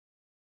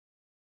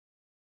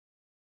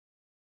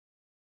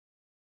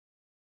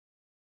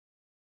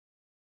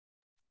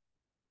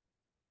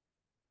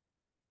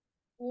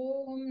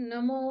Om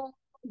Namo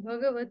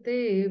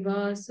Bhagavate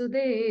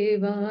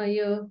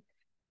Vasudevaya.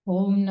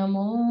 Om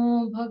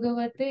Namo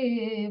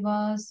Bhagavate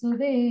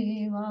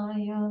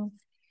Vasudevaya.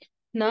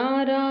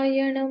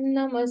 Narayanam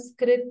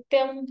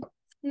Namaskrityam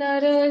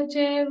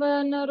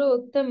Narachaiva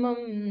Narottamam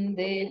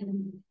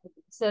Devam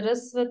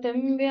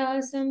Saraswatam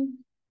Vyasam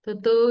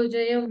Tato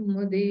Jayam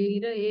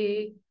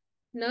Mudiraye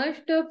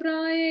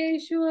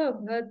Nashtaprayeshu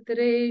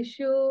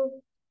Abhatreshu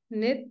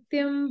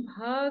Nityam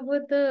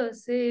Bhagavata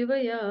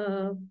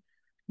Sevaya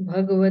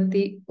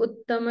Bhagwati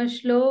उत्तम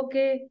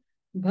श्लोके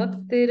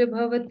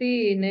भक्तिर्भवती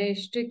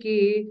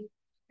नैष्टिकी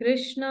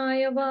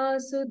कृष्णाय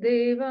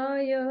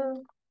वासुदेवाय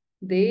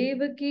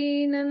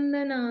देवकी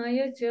नंदनाय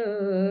च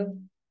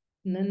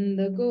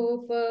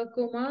नंदगोपकुमाराय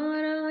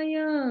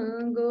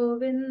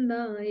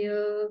गोविंदाय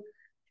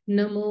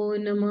नमो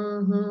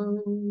नमः.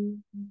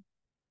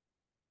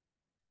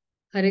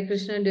 Hare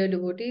Krishna, dear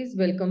devotees,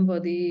 welcome for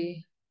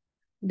the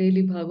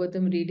daily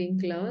Bhagavatam reading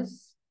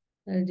class.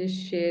 I'll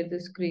just share the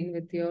screen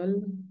with you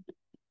all.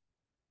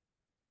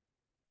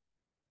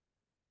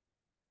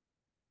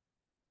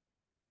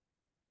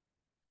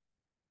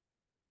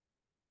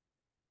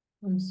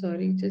 I'm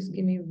sorry, just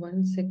give me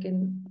 1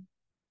 second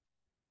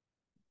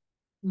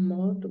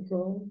more to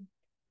go.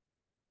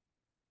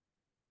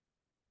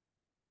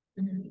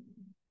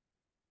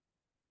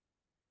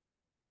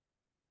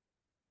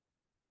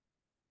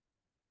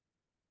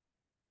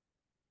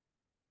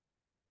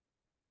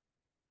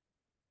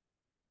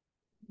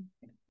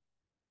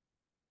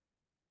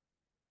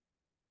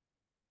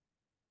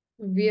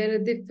 We are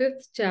at the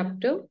 5th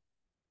chapter,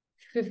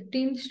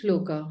 15th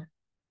shloka.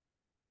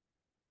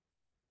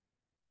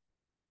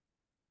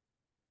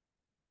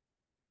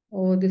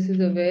 Oh, this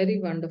is a very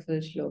wonderful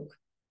shloka.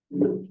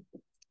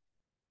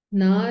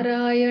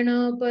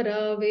 Narayana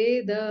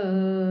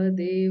Paraveda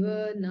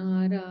Deva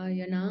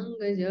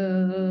Narayanangaja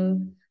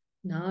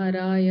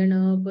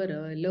Narayana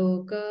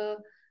Paraloka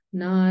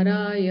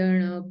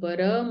Narayana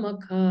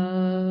Paramakha.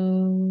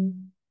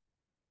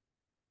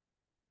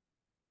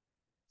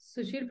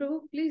 Sushil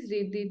Prabhu, please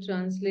read the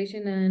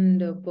translation and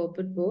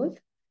purport both.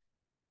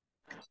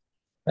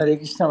 Hare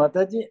Krishna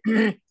Mataji.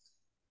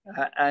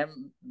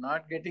 I'm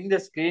not getting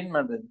the screen,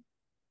 Mataji.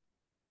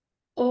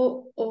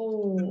 Oh,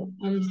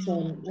 I'm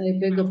sorry. I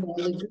beg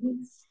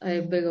apologies.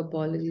 I beg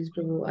apologies,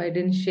 Prabhu. I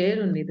didn't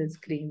share only the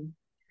screen.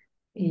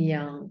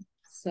 Yeah,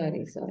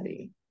 sorry.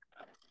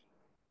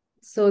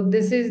 So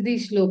this is the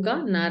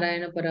shloka,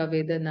 Narayana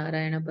Paraveda,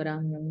 Narayana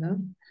Paramganga,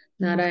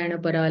 Narayana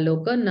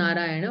Paraloka,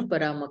 Narayana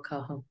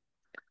Paramakha,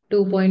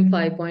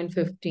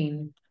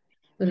 2.5.15.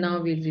 So now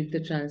we'll read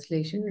the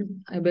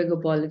translation. I beg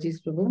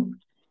apologies, Prabhu.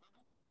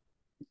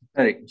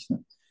 Hare Krishna.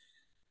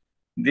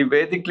 The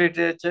Vedic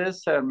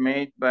literatures are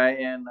made by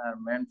and are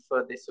meant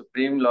for the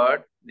Supreme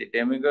Lord. The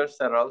demigods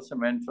are also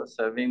meant for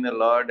serving the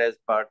Lord as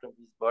part of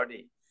his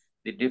body.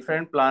 The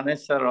different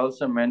planets are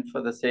also meant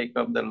for the sake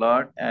of the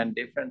Lord, and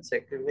different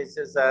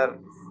sacrifices are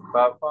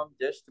performed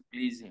just to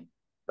please him.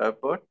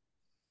 Purport.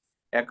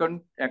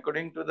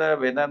 According to the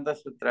Vedanta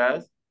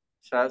Sutras,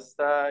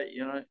 Shastra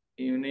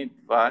Unit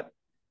 1,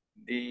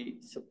 the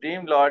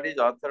Supreme Lord is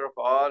author of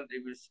all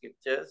revealed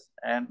scriptures,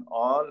 and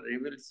all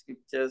revealed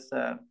scriptures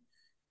are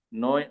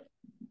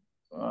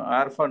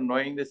for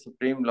knowing the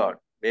Supreme Lord.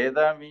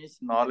 Veda means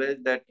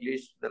knowledge that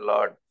leads to the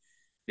Lord.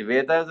 The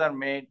Vedas are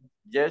made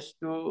just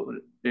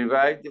to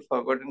revive the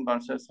forgotten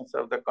consciousness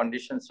of the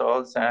conditioned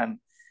souls, and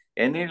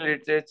any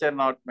literature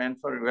not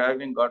meant for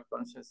reviving God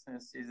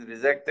consciousness is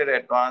rejected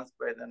at once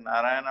by the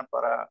Narayana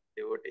Para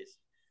devotees.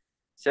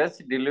 Such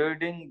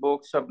deluding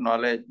books of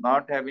knowledge,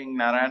 not having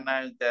Narayana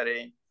as their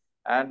aim,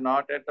 are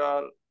not at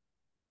all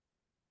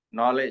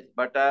knowledge,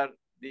 but are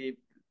the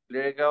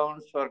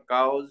playgrounds for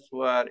cows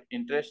who are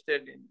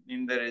interested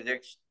in the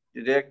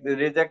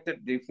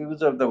rejected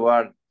refuse of the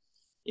world.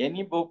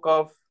 Any book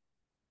of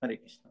Hare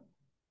Krishna.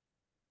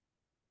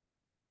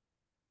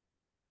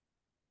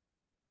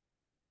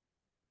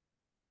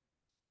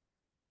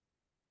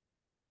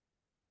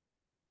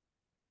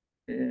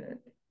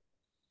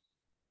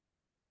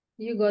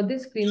 You got the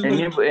screen.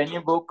 Any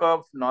book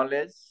of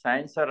knowledge,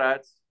 science or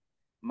arts,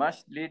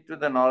 must lead to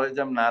the knowledge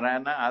of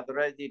Narayana,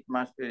 otherwise it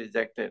must be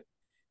rejected.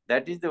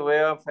 That is the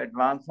way of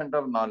advancement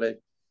of knowledge.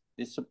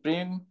 The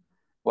supreme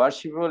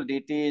worshipful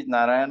deity is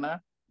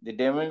Narayana. The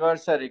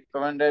demigods are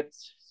recommended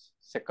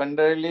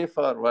secondarily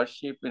for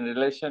worship in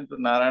relation to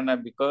Narayana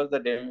because the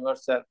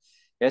demigods are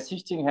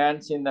assisting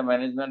hands in the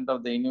management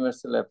of the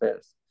universal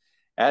affairs.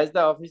 As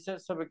the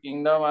officers of a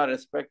kingdom are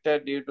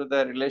respected due to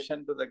their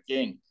relation to the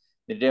king,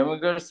 the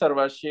demigods are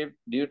worshipped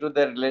due to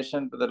their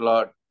relation to the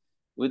Lord.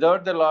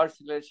 Without the Lord's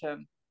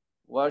relation,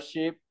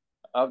 worship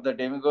of the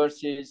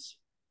demigods is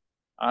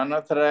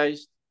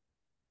unauthorized.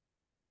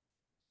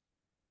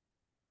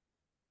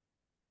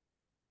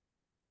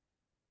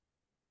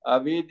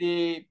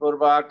 Avidhi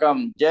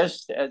Purvakam,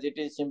 just as it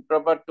is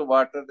improper to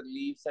water the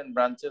leaves and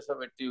branches of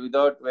a tree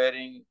without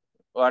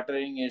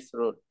watering its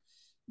root.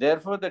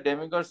 Therefore, the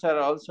demigods are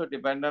also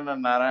dependent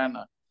on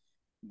Narayana.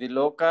 The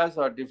lokas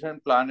or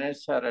different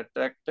planets are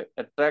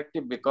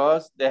attractive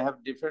because they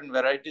have different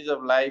varieties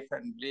of life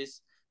and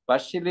bliss,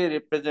 partially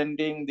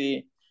representing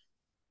the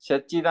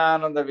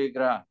Satchidananda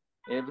Vigraha.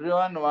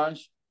 Everyone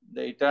wants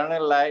the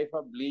eternal life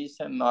of bliss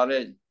and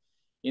knowledge.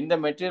 In the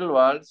material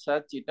world,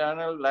 such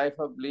eternal life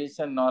of bliss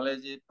and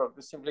knowledge is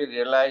progressively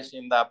realized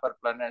in the upper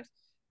planets.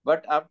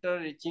 But after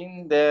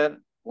reaching there,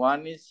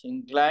 one is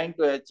inclined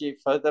to achieve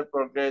further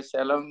progress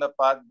along the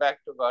path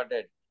back to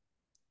Godhead.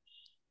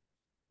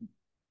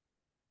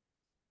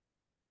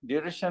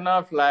 Duration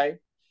of life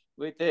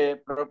with a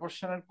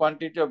proportional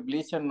quantity of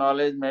bliss and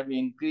knowledge may be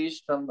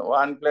increased from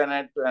one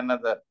planet to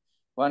another.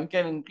 One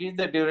can increase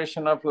the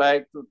duration of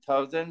life to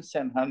thousands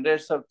and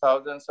hundreds of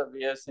thousands of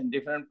years in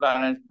different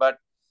planets, but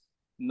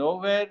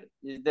nowhere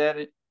is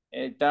there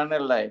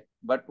eternal life.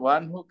 But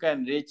one who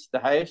can reach the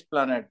highest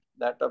planet,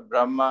 that of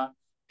Brahma,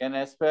 can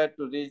aspire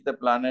to reach the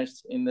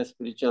planets in the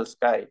spiritual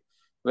sky,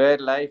 where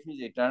life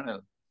is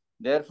eternal.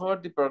 Therefore,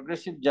 the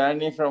progressive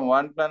journey from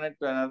one planet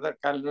to another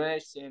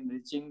culminates in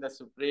reaching the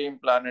supreme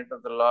planet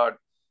of the Lord,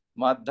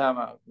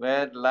 Madhama,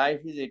 where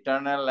life is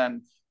eternal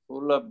and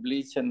full of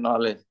bliss and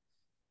knowledge.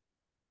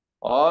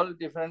 All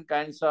different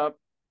kinds of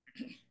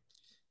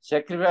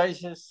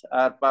sacrifices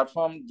are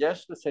performed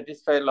just to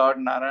satisfy Lord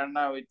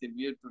Narayana with a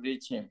view to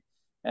reach him.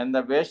 And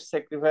the best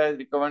sacrifice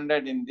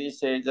recommended in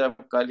this age of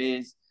Kali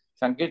is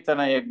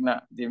Sankirtana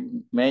Yajna, the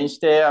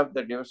mainstay of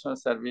the devotional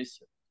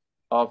service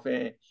of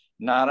a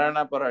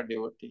Narayana Para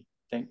devotee.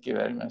 Thank you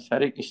very much.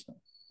 Hare Krishna.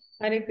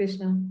 Hare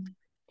Krishna.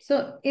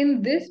 So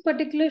in this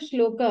particular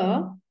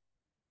shloka,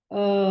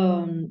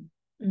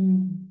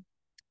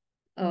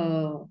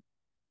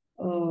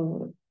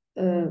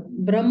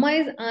 Brahma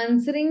is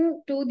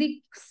answering to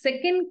the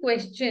second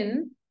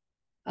question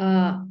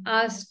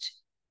asked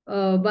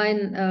by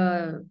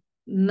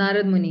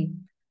Narad Muni.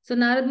 So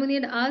Narad Muni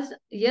had asked,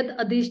 Yad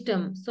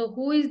Adhishtam. So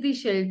who is the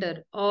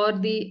shelter or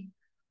the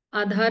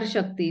Adhar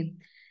Shakti?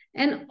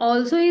 And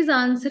also is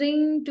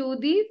answering to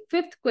the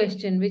fifth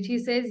question, which he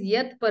says,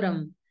 Yat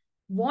Param.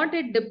 What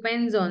it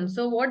depends on.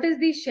 So what is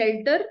the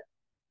shelter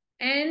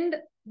and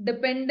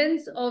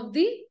dependence of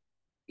the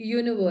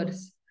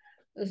universe?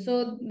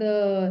 So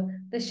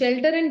the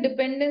shelter and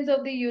dependence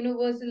of the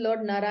universe,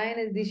 Lord Narayan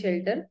is the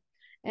shelter.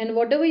 And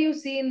whatever you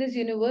see in this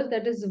universe,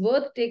 that is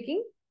worth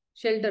taking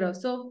shelter of.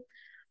 So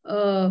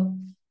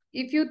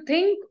if you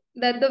think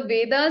that the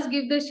Vedas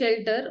give the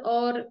shelter,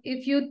 or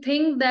if you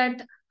think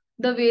that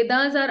the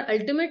Vedas are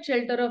ultimate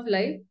shelter of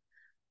life,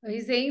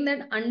 he's saying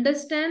that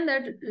understand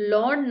that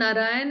Lord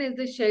Narayan is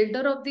the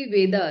shelter of the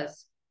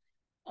Vedas.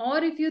 Or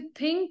if you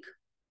think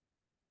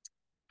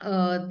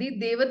the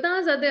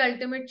Devatas are the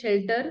ultimate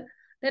shelter,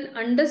 then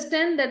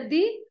understand that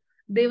the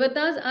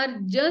Devatas are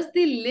just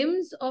the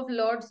limbs of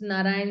Lord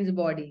Narayan's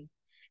body.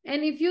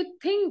 And if you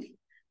think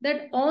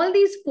that all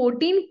these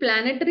 14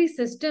 planetary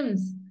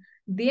systems,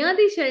 they are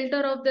the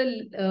shelter of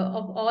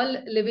all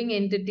living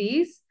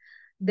entities,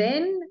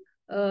 then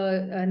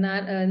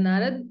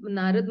Narad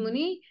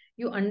Muni,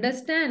 you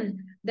understand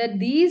that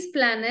these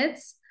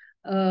planets,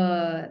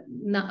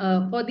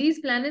 for these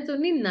planets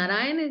only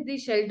Narayan is the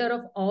shelter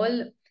of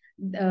all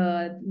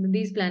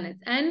these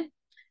planets. And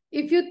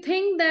if you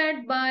think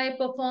that by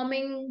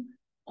performing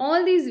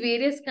all these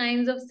various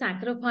kinds of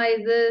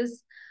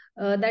sacrifices,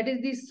 that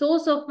is the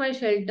source of my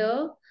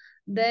shelter,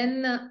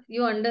 then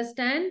you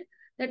understand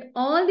that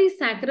all these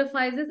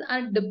sacrifices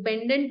are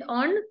dependent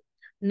on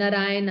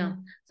Narayana.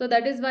 So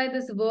that is why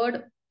this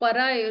word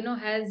para,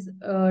 has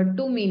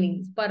two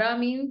meanings. Para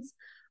means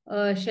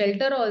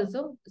shelter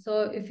also.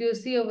 So if you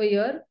see over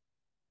here,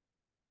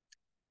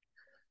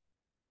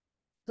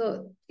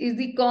 so is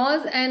the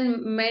cause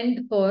and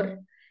meant for,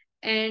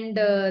 and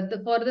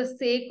for the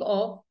sake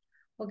of,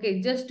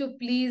 okay, just to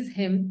please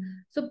him.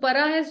 So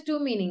para has two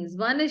meanings.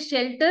 One is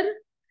shelter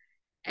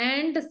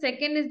and the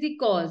second is the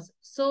cause.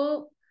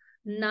 So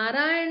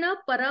Narayana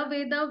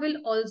Paraveda will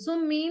also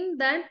mean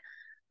that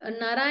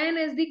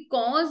Narayana is the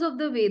cause of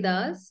the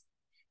Vedas.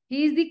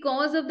 He is the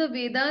cause of the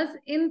Vedas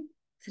in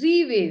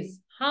three ways.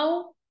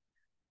 How?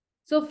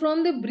 So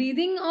from the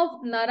breathing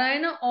of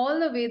Narayana, all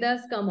the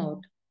Vedas come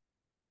out.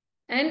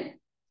 And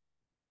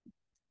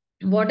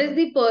what is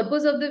the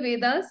purpose of the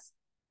Vedas?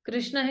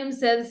 Krishna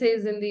himself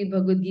says in the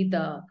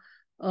Bhagavad-gītā,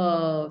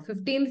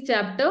 15th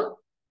chapter,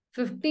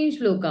 15th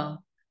shloka.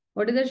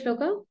 What is that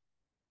shloka?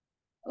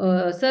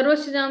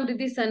 Sarvashyam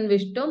riti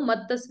sanvishto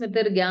matta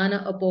smritir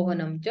jnana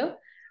apohanam cha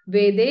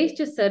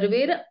vedescha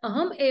sarvera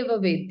aham eva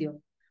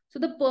vedyo. So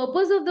the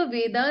purpose of the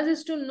Vedas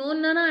is to know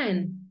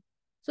Narayan.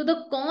 So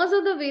the cause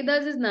of the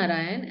Vedas is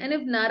Narayan, and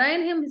if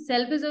Narayan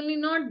himself is only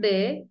not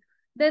there,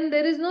 then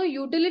there is no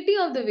utility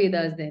of the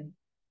Vedas then.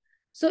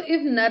 So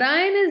if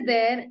Narayan is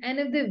there and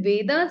if the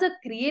Vedas are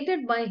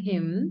created by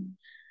him,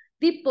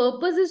 the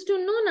purpose is to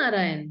know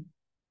Narayan.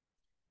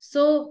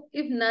 So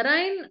if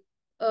Narayan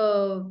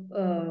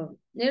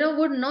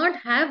would not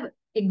have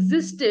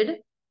existed,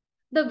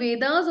 the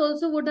Vedas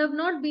also would have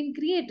not been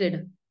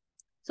created.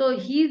 So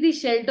he is the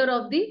shelter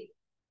of the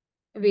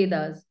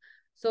Vedas.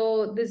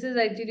 So this is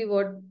actually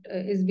what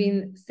is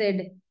being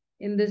said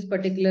in this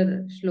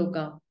particular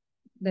shloka.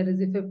 That is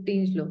the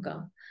 15th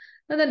shloka.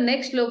 Now the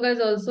next shloka is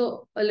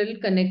also a little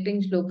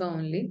connecting shloka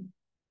only.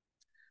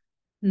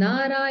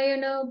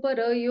 Narayana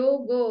para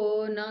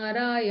yogo,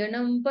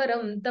 Narayanam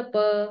param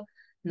tapa,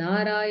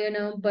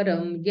 Narayanam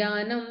param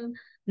jnanam,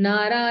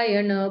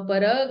 Narayana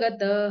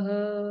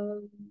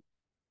paragatah.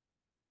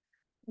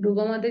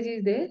 Rupa Mataji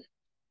is there?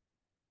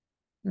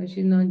 No,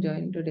 she's not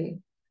joined today.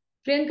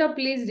 Priyanka,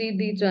 please read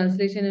the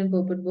translation and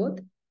purport both.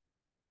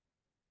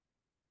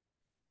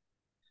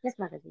 Yes,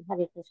 Mataji.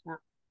 Hare Krishna.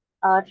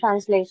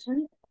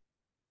 Translation.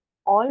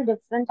 All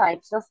different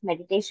types of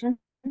meditation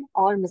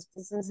or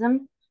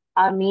mysticism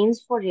are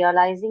means for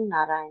realizing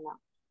Narayana.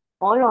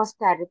 All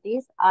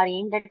austerities are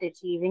aimed at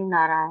achieving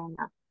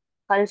Narayana.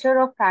 Culture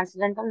of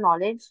transcendental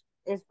knowledge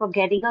is for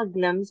getting a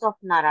glimpse of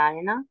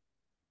Narayana,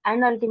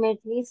 and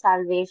ultimately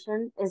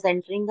salvation is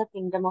entering the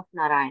kingdom of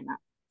Narayana.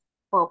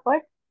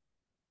 Purport.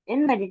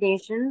 In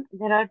meditation,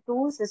 there are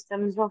two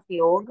systems of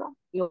yoga,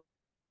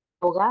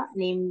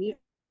 namely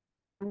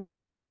and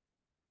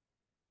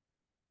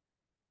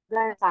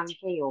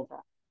Sankhya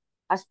Yoga.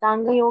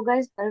 Ashtanga Yoga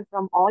is built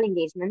from all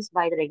engagements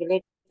by the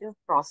regulative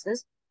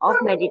process of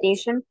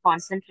meditation,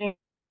 concentration,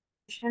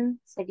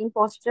 setting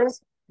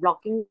postures,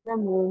 blocking the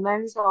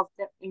movements of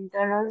the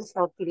internal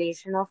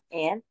circulation of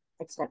air,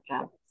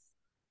 etc.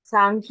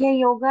 Sankhya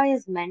Yoga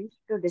is meant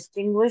to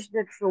distinguish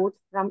the truth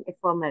from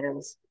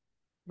ephemerals,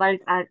 but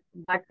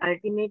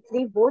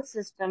ultimately both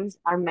systems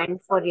are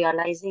meant for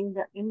realizing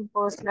the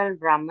impersonal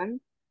Brahman,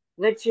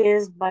 which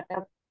is but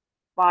a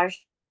partial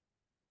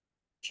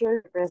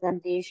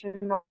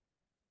representation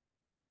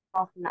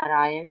of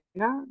Narayana,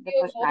 the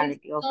Your voice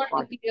personality is of not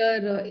God,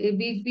 clear.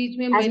 बीच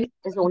में as many.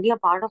 is only a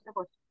part of the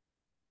person.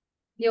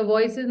 Your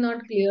voice is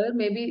not clear.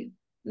 Maybe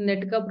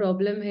net का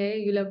problem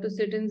है. You'll have to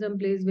sit in some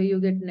place where you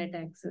get net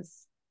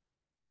access.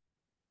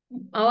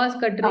 आवाज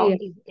cut रही है.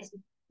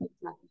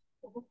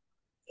 Okay.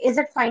 Is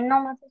it fine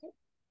now, Mataji?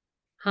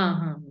 हाँ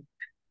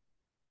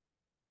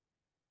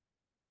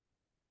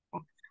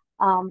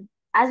हाँ.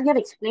 As we have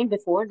explained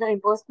before, the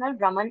impersonal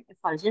Brahman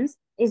effulgence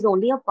is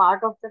only a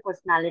part of the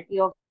personality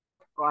of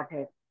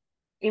Godhead.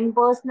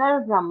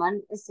 Impersonal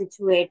Brahman is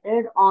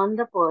situated on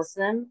the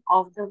person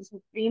of the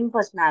Supreme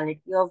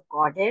Personality of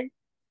Godhead,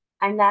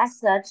 and as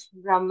such,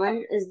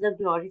 Brahman is the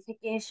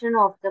glorification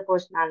of the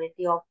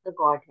personality of the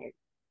Godhead.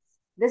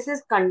 This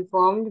is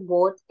confirmed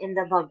both in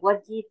the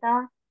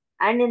Bhagavad-gītā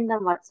and in the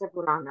Matsya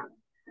Purana.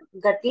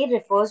 Gati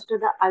refers to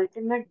the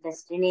ultimate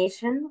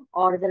destination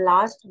or the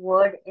last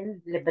word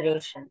in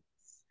liberation.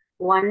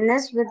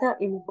 Oneness with the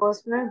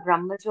impersonal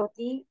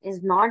Brahmajyoti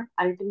is not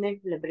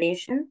ultimate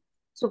liberation.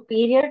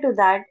 Superior to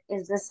that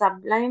is the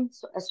sublime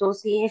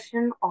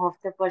association of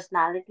the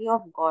personality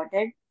of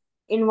Godhead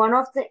in one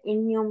of the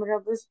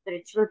innumerable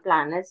spiritual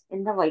planets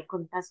in the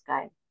Vaikuntha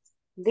sky.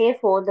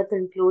 Therefore, the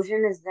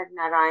conclusion is that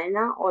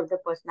Narayana, or the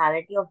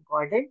personality of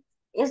Godhead,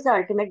 is the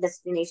ultimate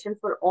destination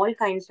for all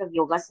kinds of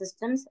yoga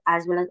systems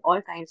as well as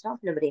all kinds of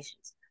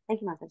liberations.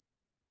 Thank you, Mataji.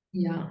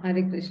 Yeah,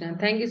 Hare Krishna.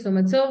 Thank you so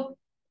much. So,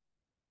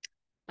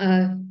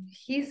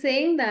 he's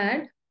saying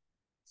that,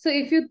 so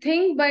if you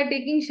think by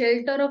taking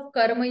shelter of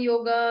karma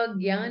yoga,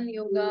 jnana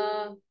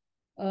yoga,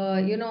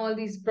 all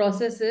these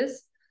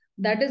processes,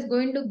 that is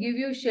going to give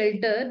you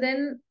shelter,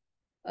 then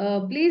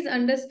please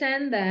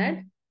understand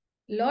that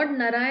Lord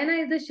Narayana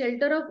is the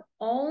shelter of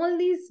all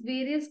these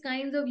various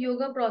kinds of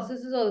yoga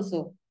processes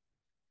also.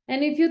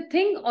 And if you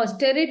think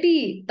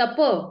austerity,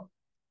 tapa,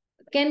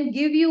 can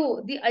give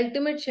you the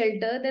ultimate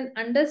shelter, then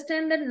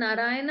understand that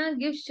Narayana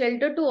gives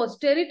shelter to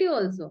austerity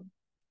also.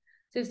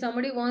 So if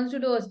somebody wants to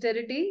do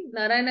austerity,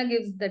 Narayana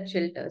gives that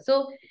shelter.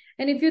 So,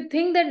 and if you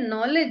think that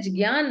knowledge,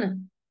 jnana,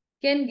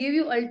 can give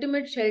you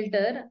ultimate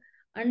shelter,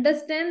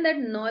 understand that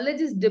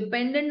knowledge is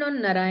dependent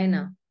on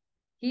Narayana.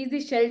 He is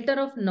the shelter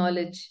of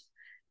knowledge.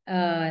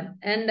 And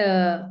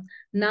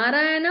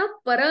Narayana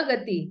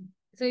Paragati.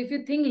 So if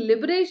you think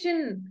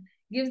liberation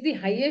gives the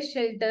highest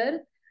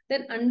shelter,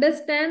 then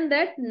understand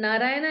that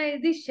Narayana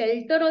is the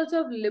shelter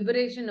also of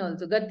liberation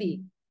also,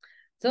 Gati.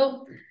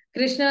 So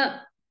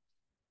Krishna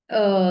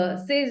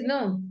says,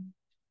 no,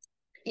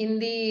 in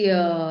the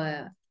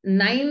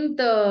 9th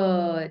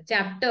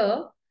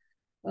chapter,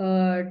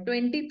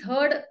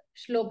 23rd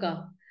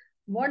shloka,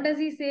 what does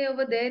he say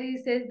over there? He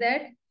says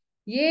that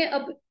ye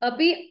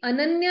api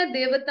ananya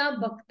devata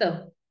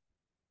bhakta.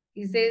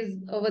 He says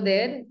over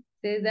there,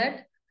 says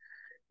that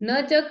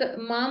na chak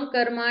mam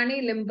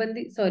karmani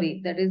limpanti.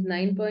 Sorry, that is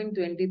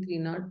 9.23,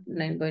 not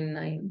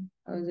 9.9.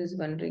 I was just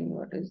wondering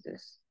what is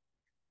this.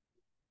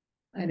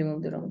 I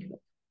removed the wrong shloka.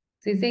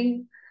 So he's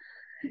saying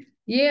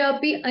ये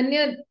अपि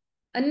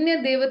अन्य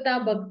देवता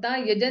भक्ता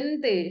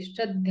यजन्ते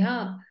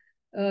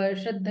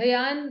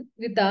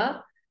श्रद्धयान्विता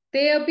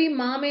ते अपि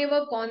मामेव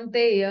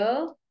कौन्तेय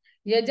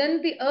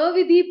यजन्ति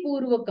अविधि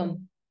पूर्वकम.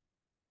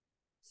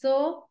 So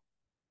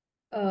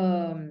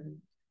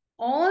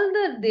all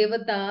the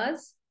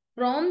devatas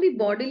from the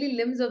bodily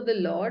limbs of the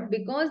Lord,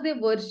 because they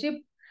worship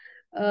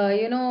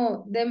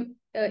them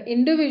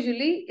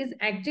individually, is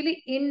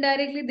actually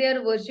indirectly they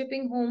are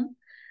worshipping whom?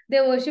 They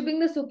are worshipping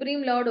the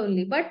Supreme Lord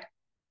only. But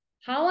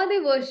How are they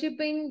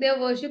worshipping? They are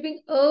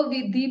worshipping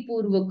avidhi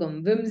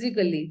purvakam,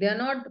 whimsically. They are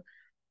not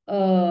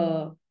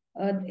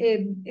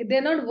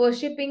they're not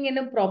worshipping in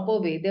a proper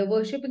way. They're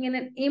worshipping in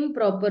an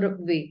improper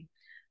way.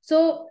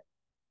 So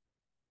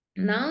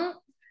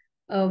now,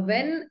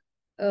 when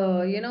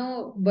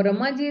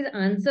Brahmaji has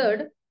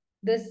answered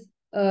this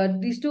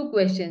these two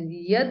questions,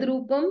 yad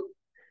rupam,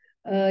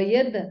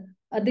 yad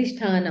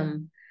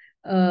adhishthanam.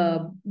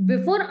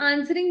 Before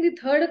answering the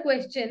third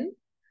question,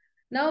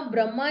 now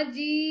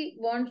Brahmaji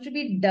wants to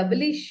be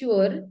doubly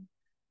sure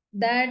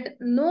that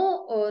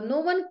no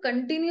one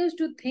continues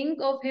to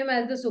think of him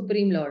as the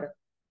Supreme Lord.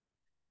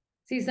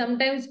 See,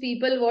 sometimes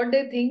people, what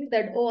they think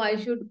that, oh, I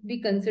should be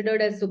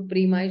considered as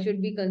supreme, I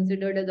should be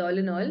considered as all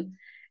in all,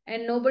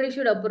 and nobody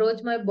should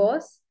approach my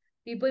boss.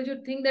 People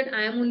should think that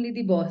I am only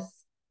the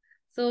boss.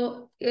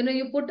 So,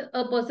 you put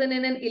a person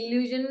in an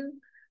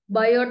illusion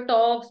by your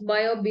talks,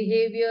 by your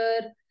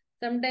behavior.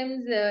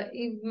 Sometimes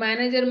if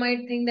manager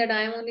might think that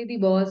I am only the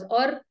boss,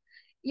 or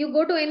you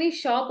go to any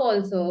shop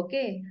also,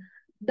 okay?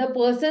 The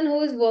person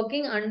who is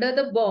working under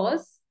the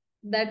boss,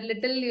 that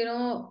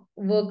little,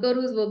 worker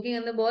who's working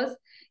under the boss,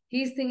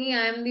 he's thinking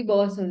I am the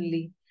boss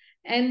only.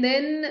 And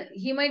then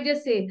he might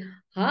just say,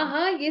 हाँ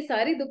हाँ ये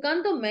सारी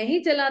दुकान तो मैं ही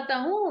चलाता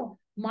हूँ,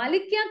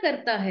 मालिक क्या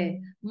करता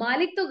है?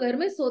 मालिक तो घर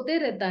में सोते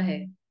रहता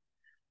है.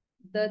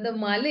 The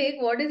Malik,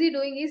 what is he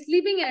doing? He's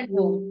sleeping at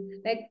home.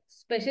 Like,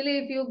 especially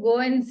if you go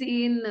and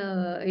see in,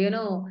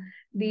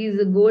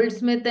 these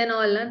goldsmith and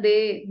all,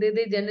 they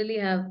generally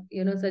have,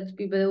 such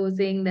people who are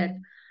saying that,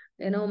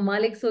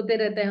 Malik sote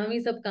rehta hai, hum hi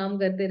sab kaam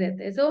karte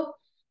rehte hai. So,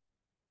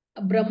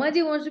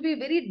 Brahmaji wants to be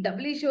very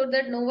doubly sure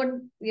that no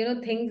one,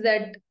 thinks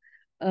that,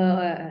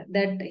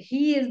 that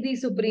he is the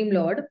Supreme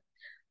Lord.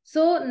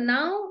 So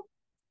now,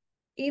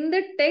 in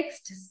the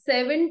text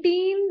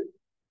 17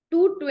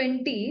 to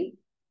 20,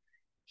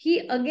 he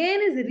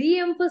again is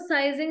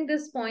re-emphasizing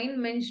this point,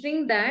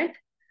 mentioning that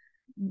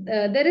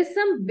there is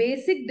some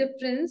basic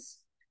difference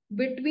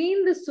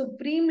between the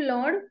Supreme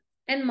Lord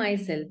and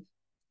myself.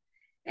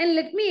 And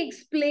let me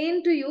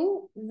explain to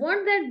you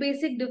what that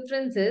basic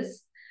difference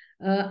is,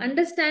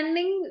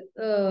 understanding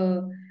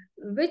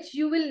which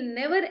you will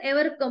never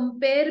ever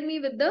compare me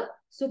with the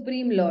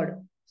Supreme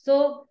Lord.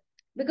 So,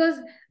 because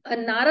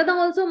Narada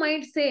also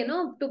might say,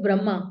 to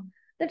Brahma,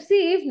 that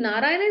see, if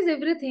Narayana is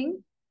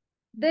everything,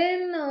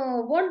 then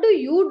what do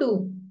you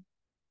do?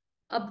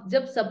 अब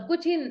जब सब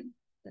कुछ ही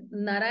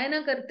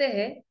नारायण करते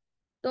हैं,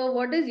 तो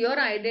what is your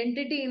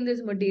identity in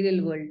this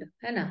material world,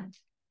 है ना?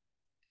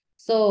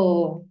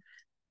 So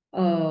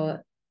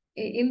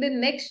in the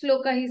next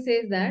shloka he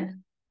says that,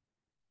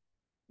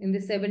 in the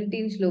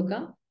 17th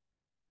shloka,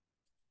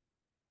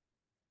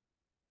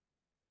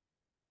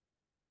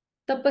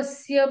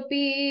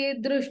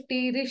 tapasyapi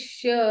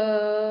drishtirishya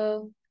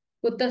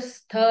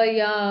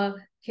kutasthaya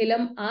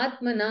khilam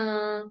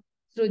atmana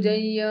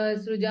srujaya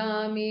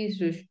srujami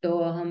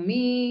srushto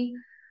ahami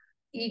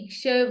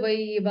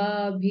ikshvaiva.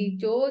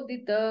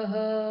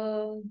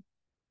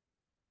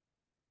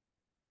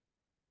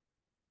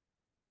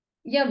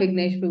 Yeah,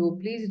 Vignesh Prabhu,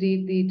 please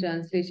read the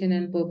translation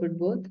and purport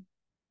both.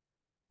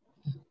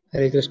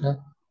 Hare Krishna.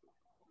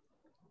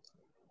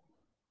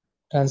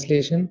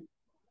 Translation.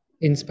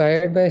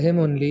 Inspired by him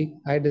only,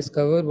 I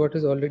discover what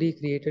is already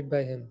created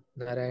by him,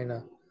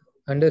 Narayana,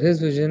 under his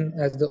vision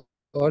as the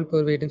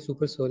all-pervading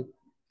Supersoul,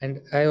 and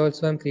I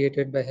also am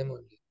created by him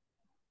only.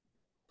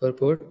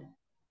 Purport.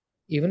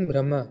 Even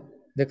Brahma,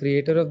 the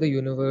creator of the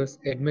universe,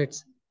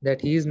 admits that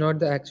he is not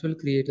the actual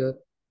creator,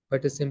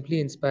 but is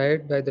simply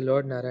inspired by the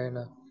Lord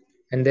Narayana,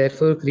 and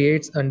therefore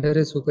creates under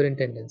his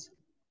superintendence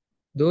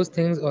those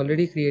things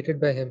already created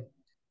by him,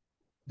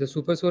 the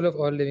Supersoul of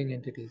all living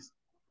entities.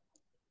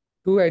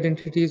 Two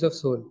identities of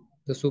soul,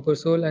 the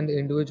Supersoul and the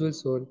individual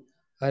soul,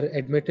 are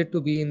admitted to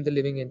be in the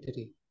living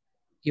entity,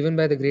 even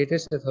by the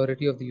greatest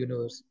authority of the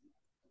universe.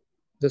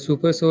 The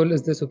Supersoul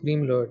is the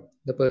Supreme Lord,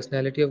 the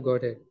personality of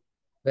Godhead,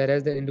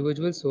 whereas the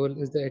individual soul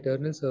is the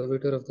eternal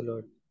servitor of the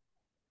Lord.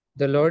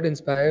 The Lord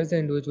inspires the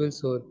individual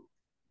soul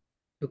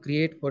to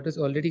create what is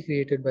already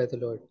created by the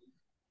Lord,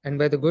 and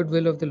by the good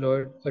will of the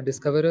Lord, a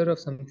discoverer of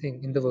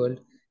something in the world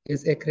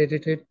is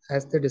accredited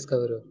as the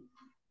discoverer.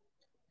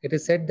 It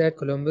is said that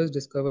Columbus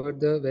discovered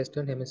the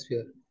Western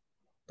Hemisphere,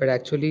 but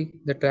actually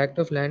the tract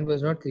of land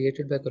was not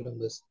created by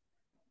Columbus.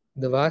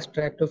 The vast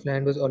tract of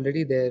land was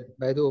already there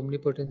by the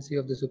omnipotency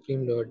of the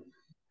Supreme Lord,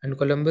 and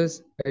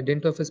Columbus, by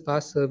dint of his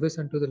past service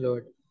unto the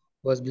Lord,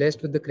 was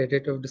blessed with the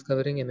credit of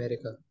discovering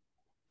America.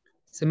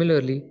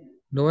 Similarly,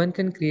 no one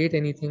can create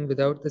anything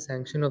without the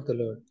sanction of the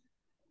Lord,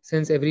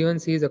 since everyone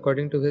sees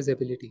according to his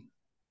ability.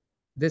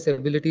 This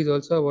ability is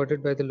also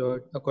awarded by the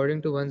Lord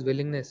according to one's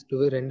willingness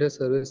to render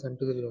service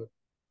unto the Lord.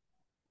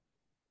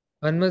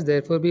 One must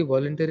therefore be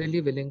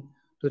voluntarily willing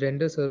to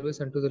render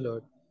service unto the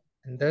Lord,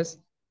 and thus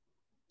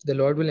the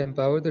Lord will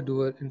empower the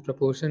doer in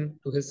proportion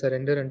to his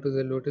surrender unto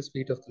the lotus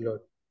feet of the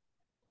Lord.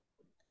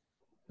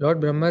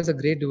 Lord Brahma is a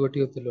great devotee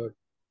of the Lord.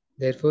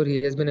 Therefore,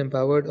 he has been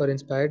empowered or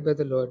inspired by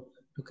the Lord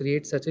to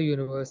create such a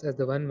universe as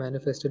the one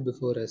manifested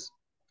before us.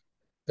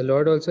 The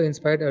Lord also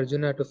inspired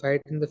Arjuna to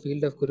fight in the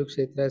field of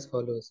Kurukshetra as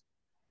follows.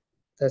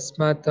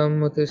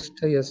 Tasmatam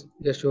utishta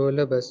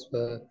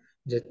yasholabhasva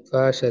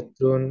jitva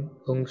shatrun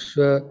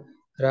pungshva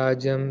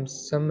rajam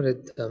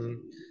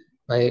samriddham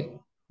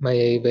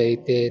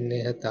mayaivaite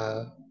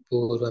nihata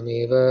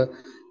purvameva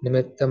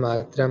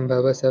nimittamatram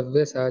bhava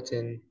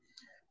savyasachin.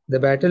 The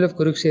battle of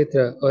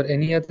Kurukshetra or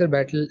any other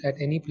battle at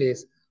any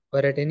place or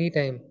at any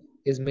time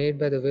is made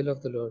by the will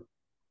of the Lord.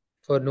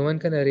 For no one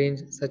can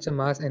arrange such a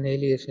mass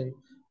annihilation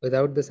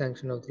without the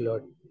sanction of the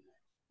Lord.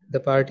 The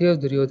party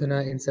of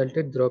Duryodhana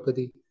insulted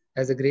Draupadi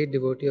as a great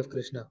devotee of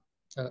Krishna,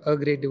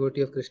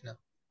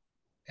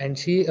 and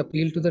she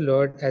appealed to the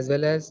Lord as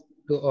well as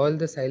to all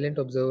the silent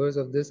observers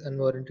of this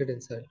unwarranted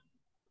insult.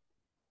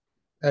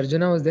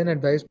 Arjuna was then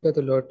advised by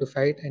the Lord to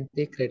fight and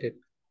take credit.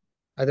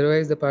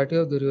 Otherwise, the party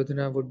of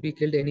Duryodhana would be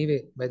killed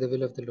anyway by the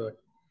will of the Lord.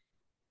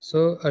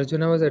 So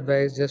Arjuna was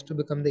advised just to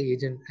become the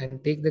agent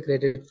and take the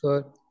credit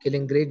for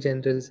killing great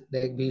generals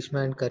like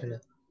Bhishma and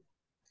Karna.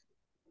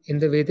 In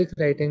the Vedic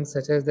writings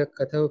such as the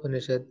Katha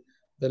Upanishad,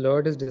 the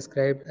Lord is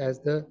described as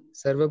the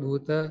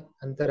Sarvabhuta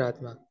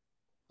Antaratma,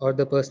 or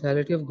the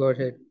personality of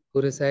Godhead,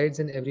 who resides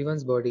in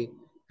everyone's body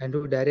and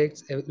who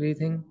directs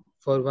everything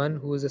for one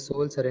who is a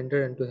soul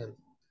surrendered unto him.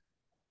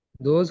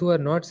 Those who are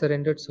not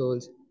surrendered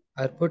souls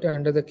are put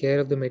under the care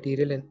of the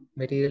material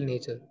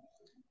nature.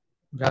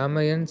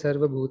 Brahmayan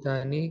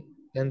Sarvabhutani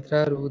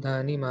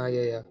Yantrarudhani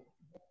Mayaya.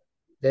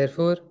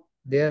 Therefore,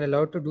 they are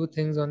allowed to do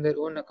things on their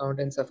own account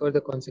and suffer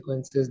the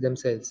consequences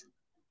themselves.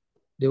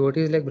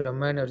 Devotees like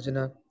Brahma and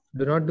Arjuna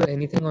do not do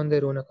anything on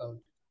their own account,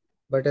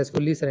 but as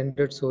fully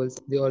surrendered souls,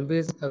 they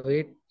always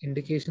await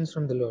indications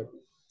from the Lord.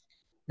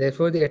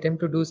 Therefore, they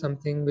attempt to do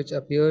something which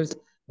appears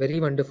very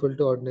wonderful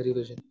to ordinary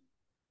vision.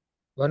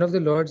 One of the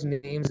Lord's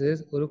names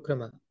is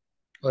Urukrama,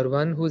 or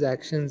one whose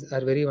actions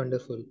are very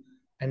wonderful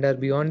and are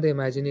beyond the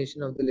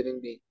imagination of the living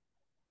being.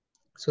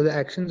 So the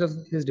actions of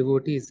his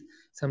devotees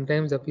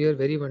sometimes appear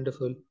very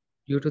wonderful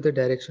due to the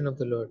direction of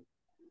the Lord.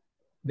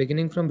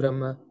 Beginning from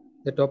Brahma,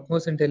 the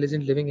topmost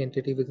intelligent living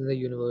entity within the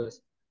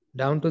universe,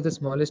 down to the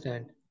smallest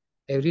ant,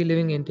 every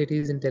living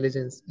entity's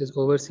intelligence is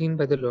overseen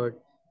by the Lord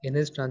in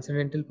his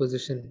transcendental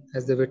position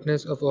as the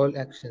witness of all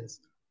actions.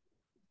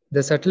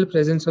 The subtle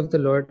presence of the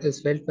Lord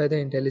is felt by the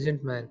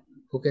intelligent man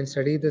who can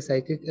study the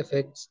psychic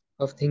effects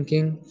of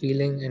thinking,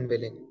 feeling, and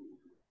willing.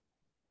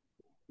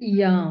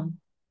 Yeah.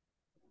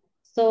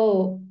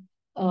 So,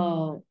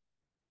 in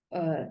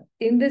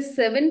this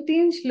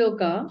 17th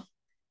shloka,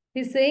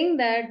 he's saying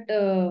that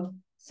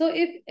so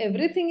if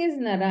everything is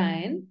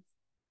Narayan,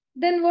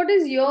 then what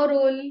is your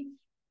role,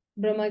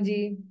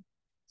 Brahmaji?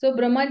 So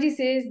Brahmaji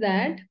says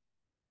that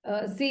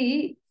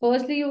see,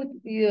 firstly,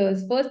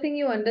 first thing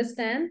you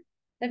understand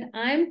that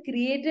I am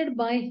created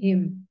by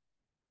him.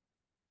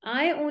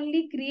 I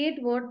only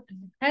create what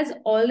has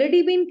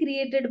already been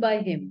created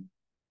by him.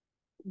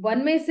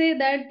 One may say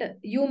that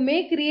you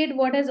may create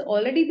what has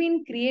already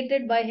been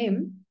created by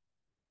him,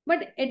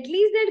 but at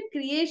least that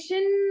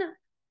creation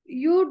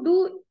you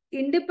do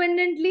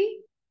independently.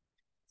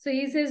 So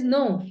he says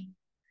no.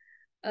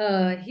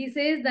 He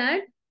says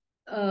that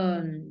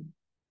um,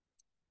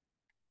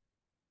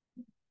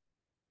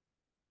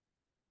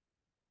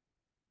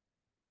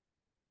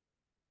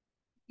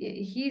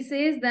 he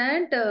says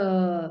that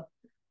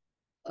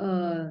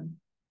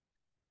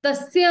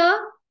tasya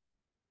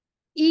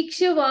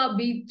ikshava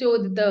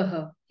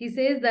bichoditaha. He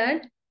says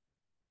that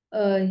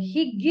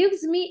he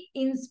gives me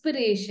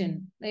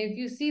inspiration. Now, if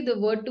you see the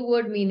word to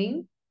word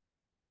meaning,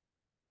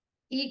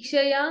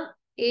 ikshaya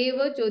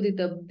eva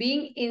chodita,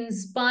 being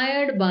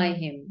inspired by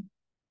him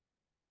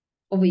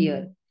over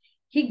here.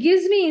 He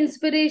gives me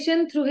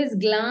inspiration through his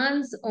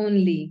glance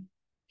only.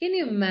 Can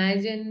you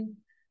imagine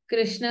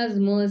Krishna's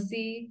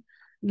mercy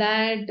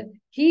that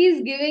he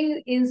is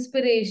giving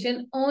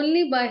inspiration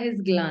only by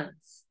his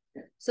glance?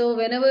 So,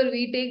 whenever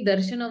we take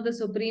darshan of the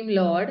Supreme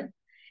Lord,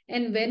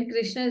 and when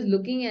Krishna is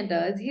looking at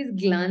us, he's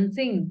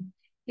glancing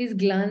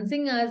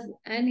us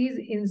and he's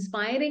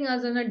inspiring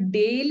us on a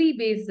daily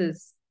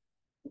basis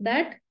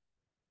that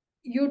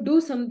you do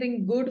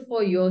something good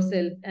for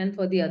yourself and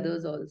for the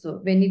others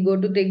also. When you go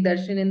to take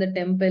darshan in the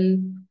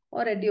temple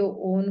or at your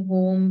own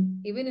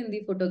home, even in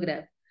the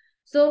photograph.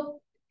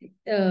 So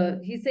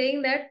he's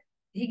saying that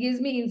he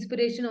gives me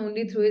inspiration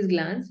only through his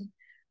glance.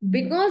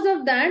 Because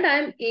of that,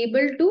 I'm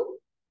able to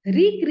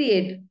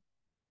recreate.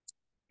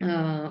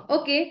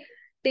 Okay,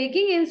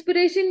 taking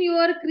inspiration, you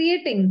are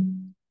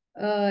creating,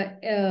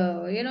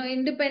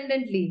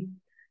 independently.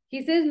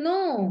 He says,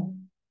 no,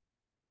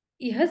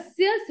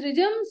 ihasya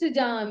srijam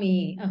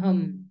srijami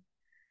aham.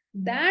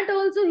 That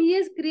also he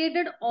has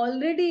created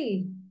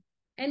already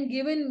and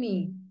given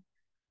me.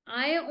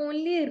 I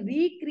only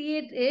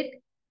recreate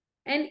it,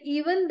 and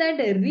even that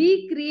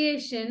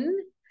recreation,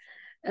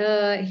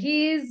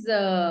 he is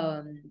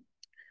the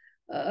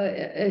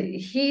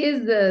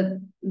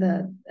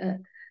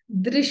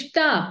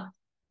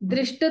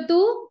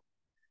drishtatu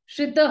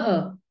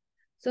shritaha.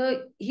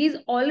 So he's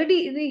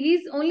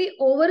only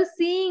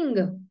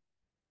overseeing.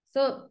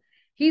 So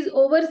he's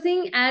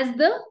overseeing as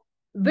the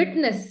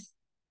witness.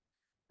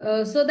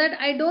 so that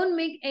I don't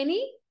make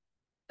any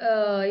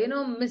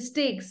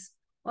mistakes,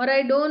 or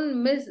I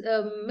don't miss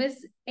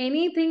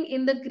anything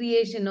in the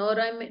creation, or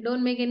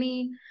don't make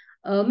any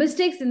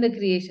mistakes in the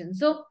creation.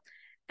 So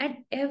at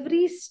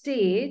every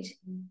stage,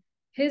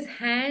 his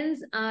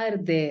hands are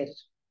there.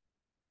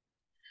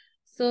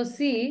 So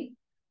see,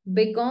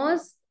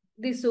 because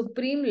the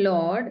Supreme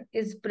Lord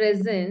is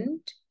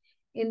present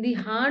in the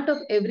heart of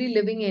every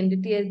living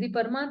entity as the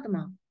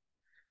Paramatma.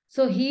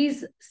 So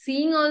he's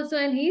seeing also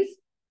and he's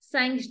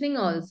sanctioning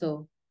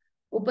also.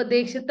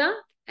 Upadekshita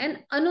and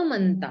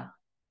Anumanta.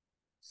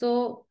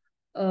 So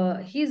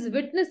he's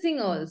witnessing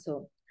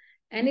also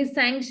and he's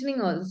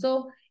sanctioning also.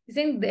 So he's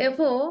saying,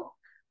 therefore,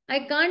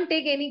 I can't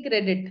take any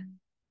credit,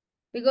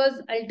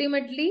 because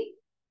ultimately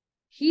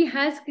he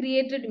has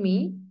created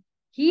me.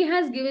 He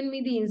has given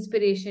me the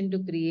inspiration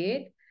to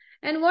create.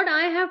 And what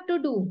I have to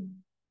do,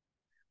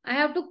 I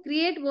have to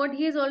create what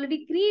he has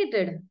already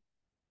created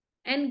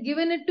and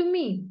given it to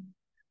me.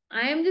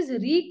 I am just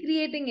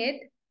recreating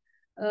it,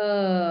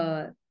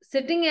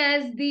 sitting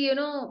as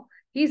the,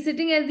 he's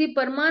sitting as the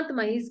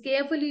Paramatma. He's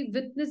carefully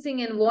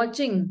witnessing and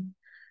watching.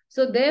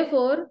 So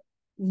therefore,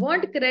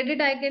 what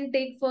credit I can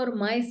take for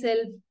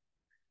myself?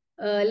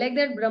 Like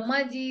that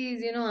Brahmaji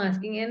is,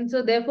 asking. And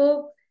so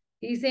therefore,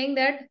 he's saying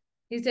that,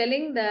 he's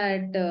telling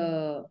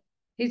Narada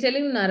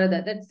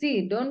that,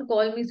 see, don't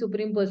call me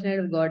Supreme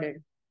Personality of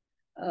Godhead.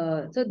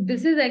 So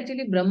this is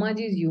actually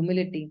Brahmaji's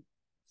humility,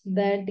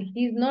 that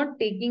he's not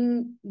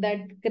taking that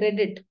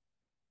credit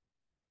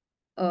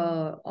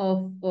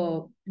of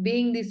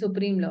being the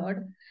Supreme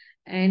Lord,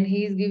 and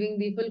he is giving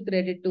the full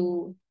credit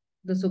to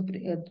the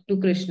to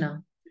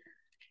Krishna.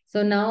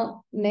 So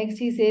now next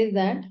he says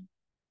that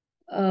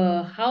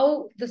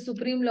how the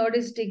Supreme Lord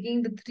is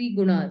taking the three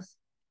gunas.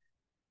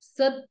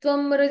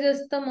 Sattvam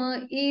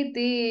rajastama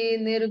iti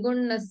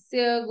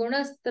nirgunasya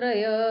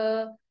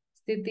gunastraya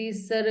sthiti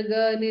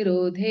sarga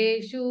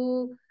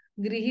nirodheshu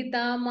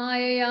grihita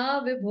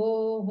maya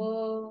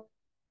vibhoh.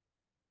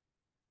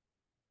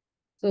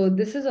 So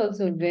this is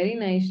also a very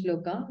nice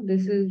shloka.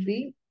 This is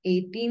the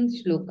 18th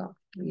shloka.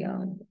 Yeah,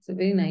 it's a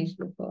very nice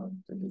shloka.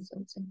 So this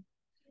also.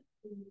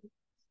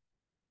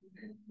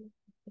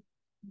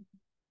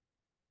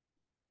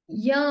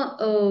 Yeah,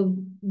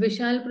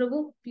 Vishal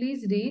Prabhu,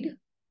 please read.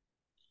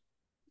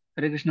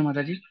 Hare Krishna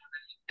Mataji.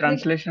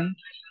 Translation.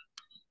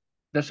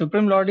 The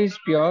Supreme Lord is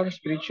pure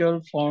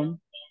spiritual form,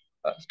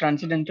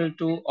 transcendental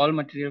to all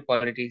material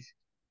qualities.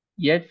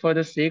 Yet, for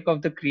the sake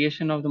of the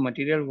creation of the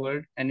material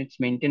world and its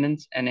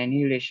maintenance and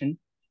annihilation,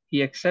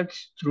 he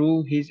accepts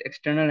through his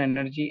external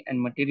energy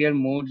and material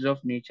modes of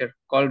nature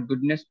called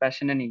goodness,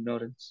 passion, and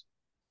ignorance.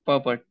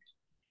 Purport.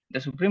 The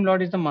Supreme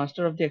Lord is the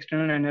master of the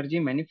external energy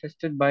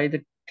manifested by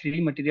the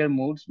three material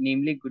modes,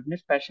 namely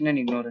goodness, passion, and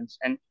ignorance.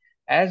 And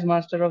as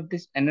master of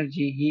this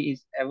energy, he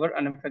is ever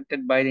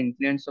unaffected by the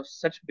influence of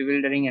such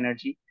bewildering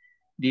energy.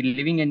 The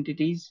living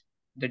entities,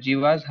 the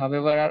jivas,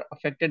 however, are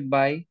affected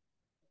by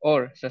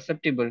or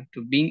susceptible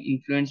to being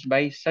influenced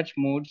by such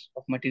modes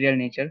of material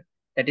nature.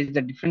 That is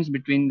the difference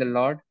between the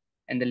Lord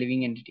and the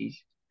living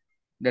entities.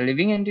 The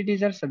living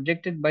entities are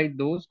subjected by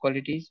those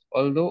qualities,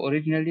 although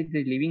originally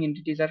the living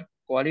entities are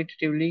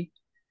qualitatively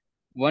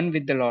one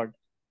with the Lord.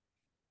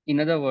 In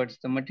other words,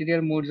 the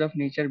material modes of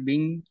nature,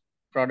 being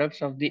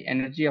products of the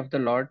energy of the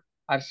Lord,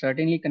 are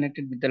certainly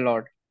connected with the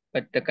Lord,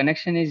 but the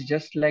connection is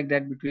just like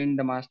that between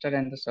the master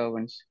and the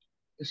servants.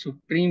 The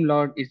Supreme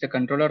Lord is the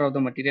controller of the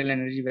material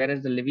energy,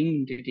 whereas the living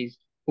entities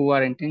who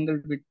are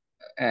entangled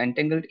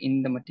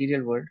in the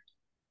material world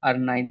are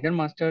neither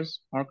masters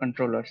nor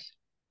controllers.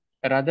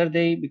 Rather,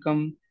 they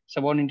become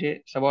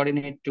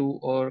subordinate to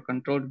or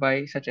controlled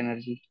by such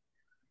energy.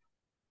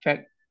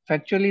 Fact,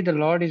 Factually, the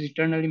Lord is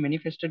eternally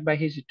manifested by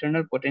his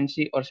eternal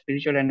potency or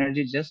spiritual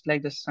energy, just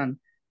like the sun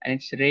and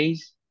its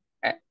rays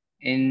a-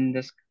 in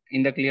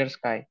the clear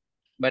sky.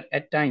 But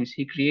at times,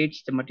 he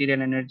creates the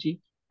material energy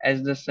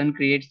as the sun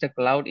creates the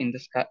cloud in the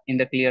sky, in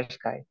the clear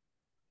sky.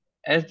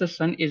 As the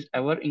sun is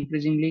ever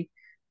increasingly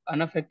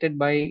unaffected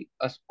by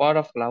a spot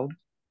of cloud,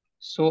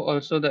 so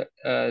also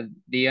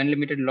the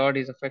unlimited Lord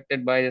is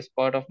affected by the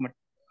spot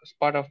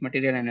of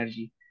material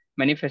energy,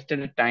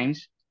 manifested at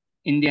times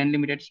in the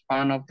unlimited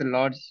span of the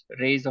Lord's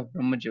rays of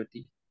Brahma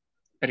Jyoti.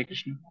 Hare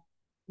Krishna.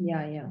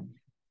 Yeah, yeah.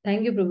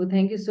 Thank you, Prabhu.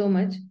 Thank you so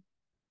much.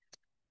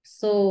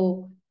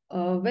 So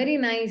very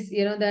nice,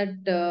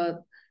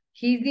 that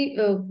he's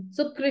the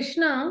so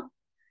Krishna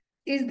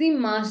is the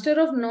master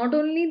of not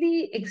only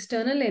the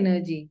external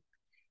energy,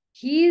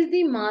 he is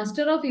the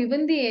master of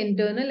even the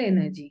internal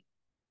energy.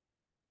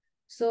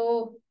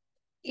 So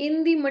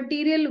in the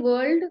material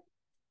world,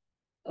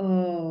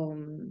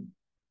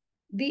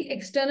 the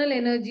external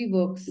energy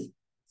works.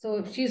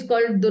 So she's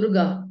called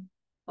Durga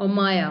or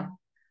Maya.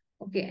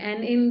 Okay,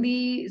 and in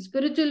the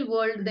spiritual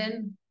world,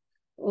 then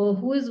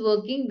who is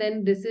working?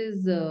 Then this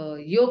is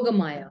Yoga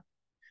Maya.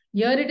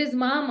 Here it is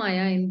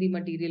Mahamaya in the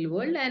material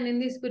world, and in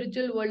the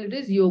spiritual world it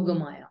is Yoga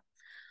Maya.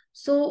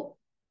 So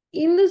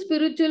in the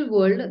spiritual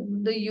world,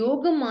 the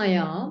Yoga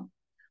Maya,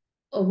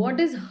 what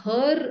is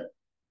her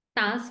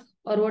task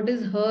or what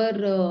is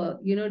her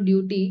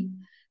duty?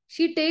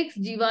 she takes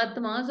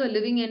Jivatmas or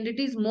living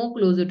entities more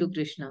closer to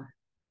Krishna.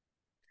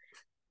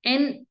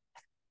 And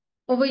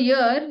over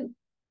here,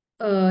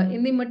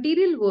 in the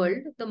material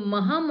world, the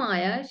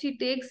Mahamaya, she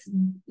takes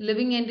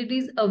living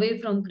entities away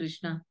from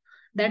Krishna.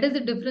 That is the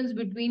difference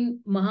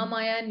between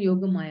Mahamaya and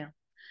Yogamaya.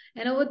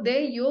 And over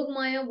there,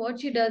 Yogamaya, what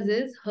she does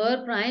is,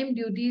 her prime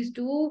duty is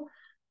to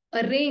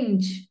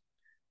arrange,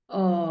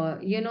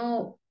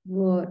 to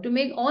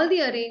make all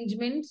the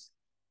arrangements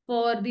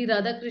for the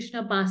Radha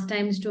Krishna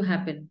pastimes to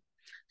happen.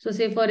 So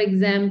say, for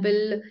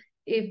example,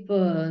 if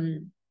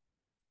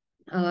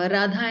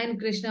Radha and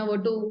Krishna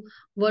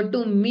were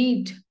to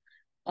meet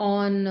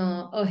on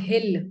a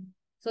hill,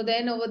 so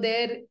then over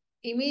there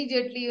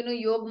immediately,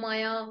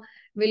 Yogamaya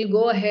will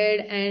go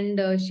ahead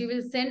and she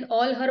will send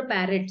all her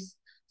parrots.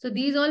 So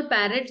these all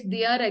parrots,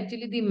 they are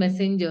actually the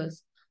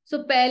messengers.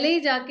 So पहले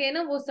ही जाके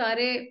ना वो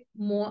सारे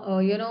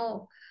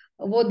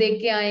वो देख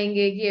के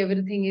आएंगे कि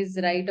everything is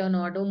right or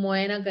not, वो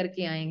मुआयना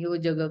करके आएंगे वो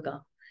जगह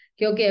का,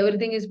 क्योंकि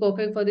everything is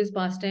perfect for this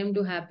pastime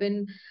to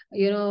happen.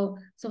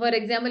 So for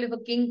example, if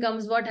a king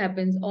comes, what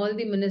happens? All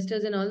the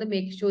ministers and all, they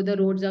make sure the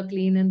roads are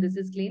clean and this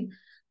is clean.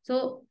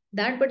 So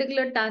that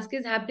particular task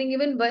is happening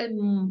even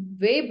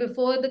way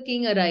before the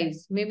king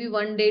arrives, maybe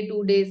 1 day,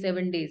 2 days,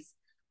 7 days,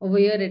 over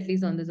here at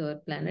least on this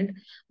earth planet.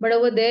 But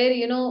over there,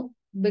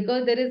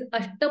 because there is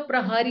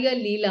Ashtaprahariya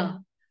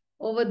Leela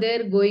over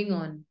there going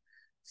on.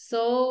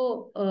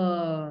 So,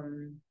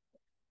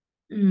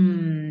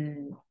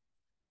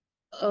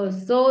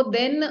 so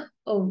then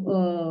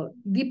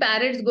the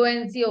parrots go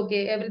and see,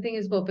 okay, everything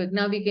is perfect,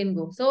 now we can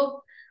go.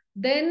 So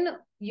then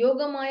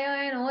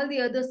Yogamaya and all the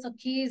other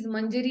Sakhis,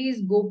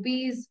 Manjaris,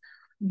 Gopis,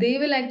 they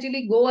will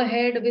actually go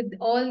ahead with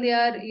all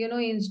their,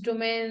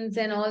 instruments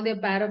and all their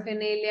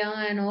paraphernalia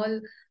and all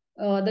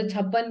the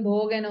Chappan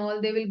Bhog and all.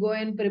 They will go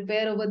and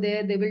prepare over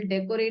there. They will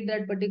decorate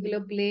that particular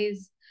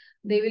place.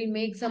 They will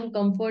make some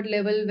comfort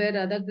level where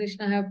Radha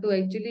Krishna have to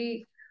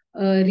actually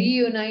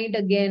reunite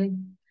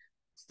again.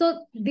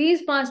 So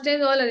these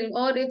pastimes all are,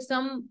 or if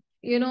some,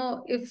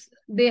 if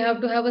they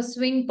have to have a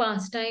swing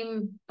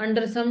pastime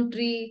under some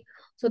tree,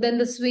 so then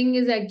the swing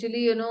is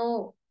actually,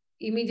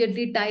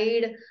 immediately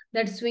tied.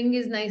 That swing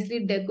is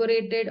nicely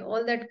decorated.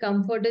 All that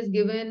comfort is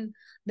given.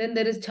 Then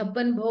there is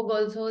Chappan Bhog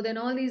also. Then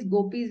all these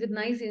gopis with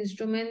nice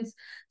instruments,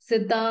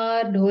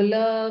 sitar,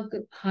 dholak,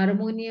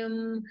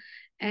 harmonium,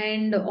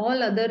 and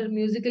all other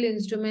musical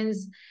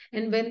instruments.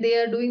 And when they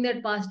are doing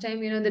that pastime,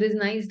 there is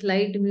nice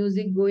light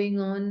music going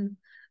on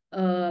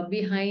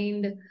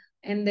behind,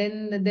 and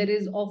then there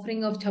is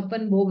offering of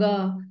Chappan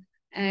Bhoga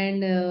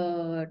and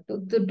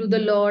to the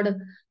Lord.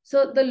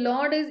 So the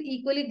Lord is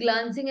equally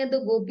glancing at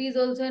the gopis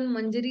also and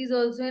manjaris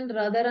also and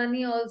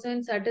Radharani also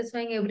and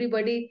satisfying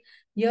everybody.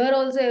 Here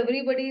also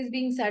everybody is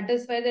being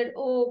satisfied that,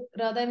 oh,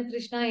 Radha and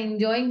Krishna are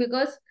enjoying,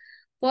 because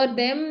for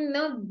them,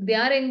 no,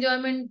 their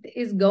enjoyment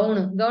is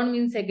gaun. Gaun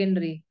means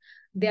secondary.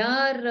 This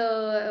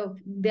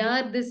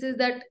is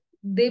that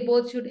they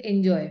both should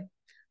enjoy.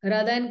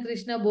 Radha and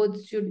Krishna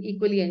both should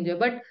equally enjoy.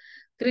 But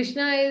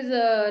Krishna is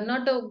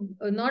not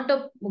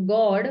a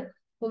god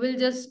who will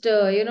just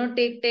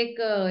take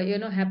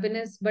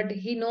happiness, but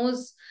he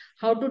knows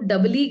how to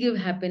doubly give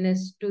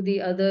happiness to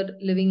the other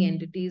living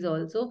entities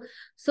also.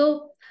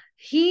 So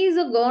he is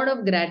a god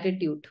of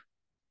gratitude.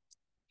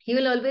 He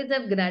will always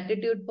have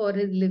gratitude for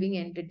his living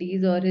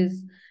entities or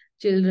his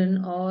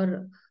children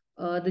or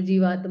the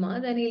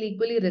Jivatmas, and he'll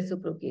equally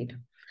reciprocate.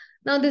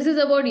 Now this is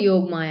about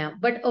Yogamaya,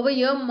 but over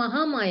here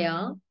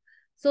Mahamaya,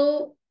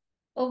 so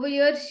over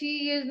here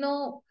she is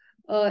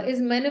is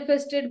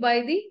manifested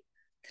by the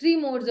three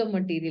modes of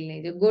material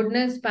nature: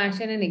 goodness,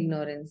 passion, and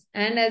ignorance.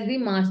 And as the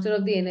master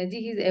of the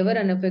energy, he is ever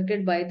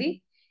unaffected by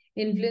the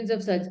influence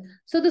of such.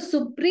 So the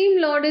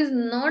Supreme Lord is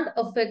not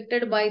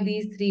affected by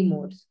these three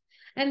modes,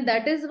 and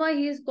that is why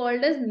he is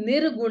called as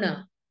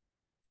Nirguna.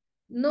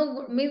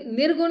 No,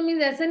 Nirgun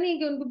means ऐसा नहीं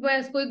कि उनके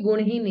पास कोई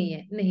गुण ही नहीं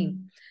है, नहीं.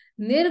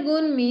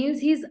 Nirgun means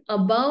he's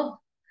above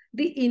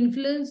the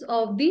influence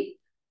of the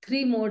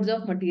three modes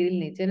of material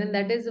nature, and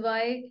that is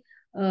why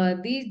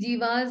these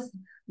jivas,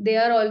 they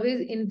are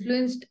always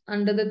influenced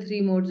under the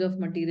three modes of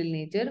material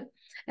nature,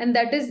 and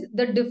that is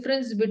the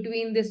difference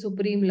between the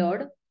Supreme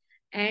Lord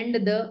and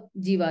the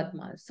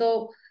jivatmas.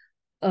 So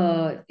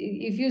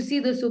if you see,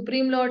 the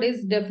Supreme Lord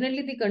is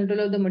definitely the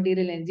controller of the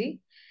material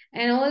energy,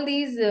 and all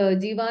these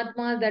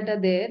jivatmas that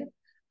are there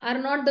are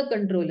not the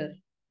controller.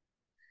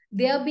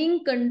 They are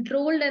being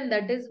controlled, and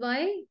that is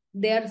why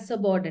they are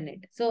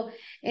subordinate. So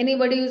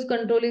anybody who's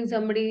controlling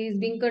somebody is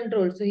being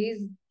controlled. So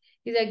he's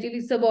actually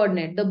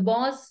subordinate. The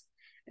boss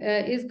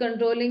is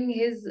controlling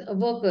his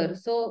worker.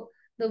 So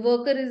the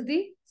worker is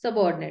the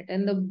subordinate,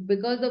 and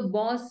because the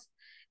boss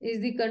is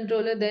the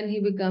controller, then he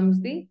becomes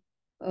the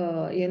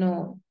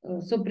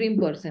supreme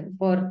person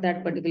for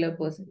that particular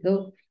person.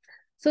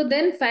 So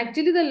then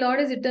factually the Lord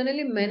is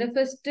eternally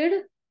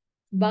manifested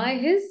by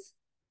his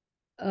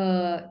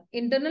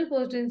internal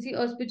potency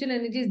or spiritual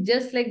energy, is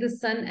just like the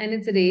sun and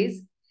its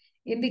rays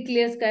in the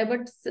clear sky.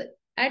 But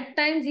at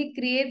times he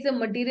creates a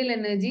material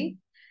energy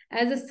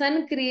as the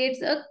sun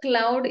creates a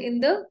cloud in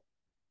the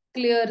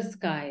clear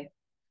sky.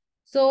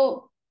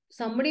 So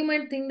somebody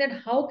might think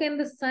that how can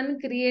the sun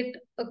create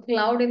a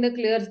cloud in the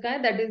clear sky?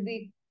 That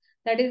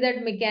is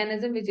that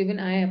mechanism which even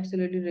I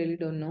absolutely really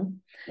don't know.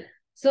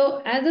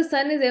 So as the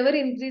sun is ever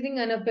increasing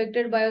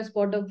unaffected by a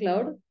spot of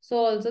cloud, so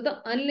also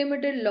the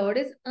unlimited Lord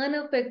is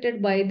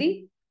unaffected by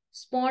the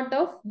spot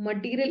of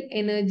material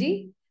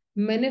energy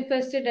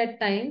manifested at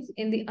times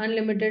in the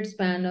unlimited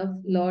span of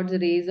Lord's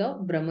rays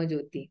of Brahma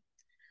Jyoti.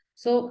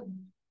 So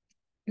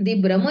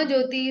the Brahma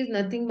Jyoti is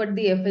nothing but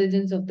the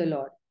effulgence of the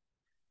Lord.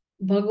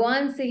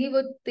 भगवान से ही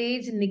वो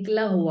तेज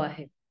निकला हुआ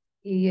है.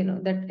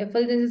 That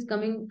effulgence is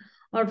coming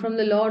out from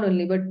the Lord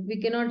only, but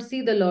we cannot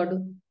see the Lord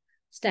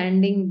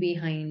standing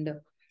behind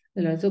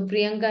the Lord. So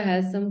Priyanka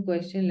has some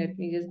question. Let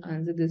me just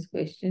answer this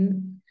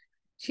question.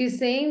 She's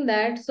saying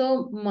that,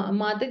 so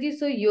Mataji,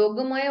 so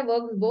Yogamaya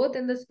works both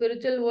in the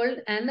spiritual world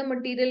and the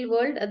material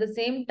world at the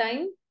same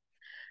time.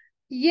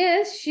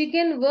 Yes, she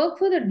can work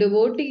for the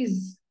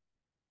devotees.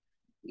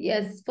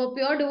 Yes, for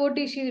pure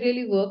devotees, she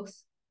really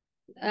works.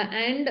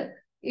 And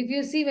if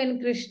you see,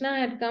 when Krishna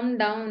had come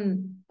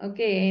down,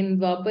 okay, in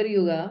Dwapar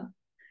Yuga,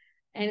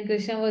 and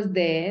Krishna was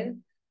there,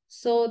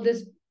 so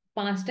this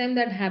pastime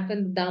that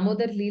happened,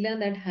 Damodar Leela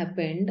that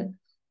happened,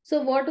 so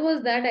what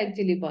was that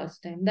actually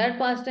pastime? That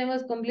pastime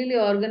was completely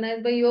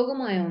organized by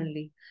Yogamaya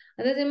only.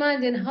 Others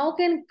imagine, how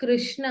can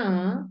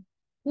Krishna,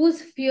 who's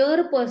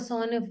fear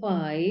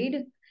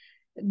personified,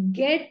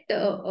 get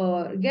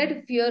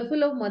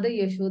fearful of Mother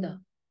Yashoda?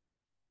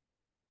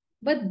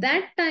 But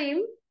that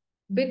time,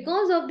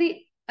 because of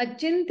the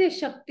Achintya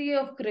Shakti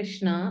of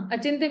Krishna,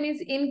 Achintya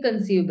means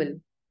inconceivable.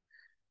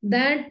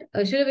 That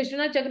Srila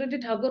Vishwanath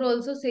Chakravarti Thakur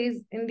also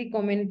says in the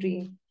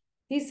commentary.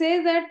 He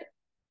says that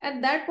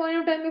at that point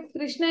of time, if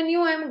Krishna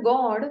knew I am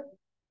God,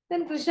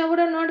 then Krishna would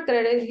have not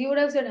cried. He would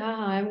have said,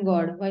 ha, I am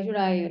God. Why should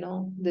I,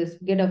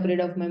 get afraid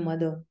of my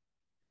mother?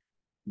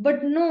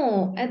 But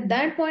no, at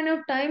that point of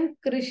time,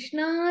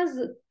 Krishna's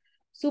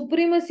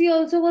supremacy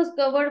also was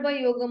covered by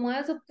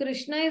Yogamaya. So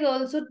Krishna is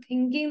also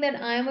thinking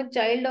that I am a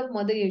child of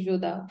Mother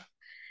Yashoda.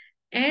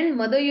 And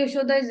Mother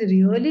Yashoda is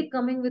really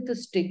coming with a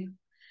stick.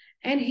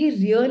 And he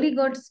really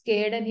got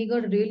scared and he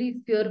got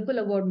really fearful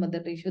about Mother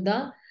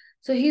Yashoda.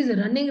 So he's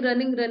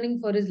running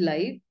for his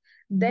life.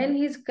 Then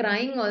he's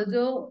crying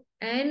also,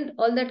 and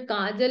all that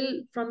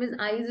kajal from his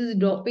eyes is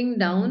dropping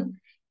down,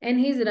 and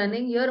he's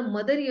running. Your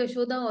Mother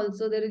Yashoda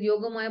also, there is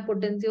Yogamaya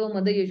potency of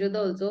Mother Yashoda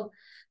also,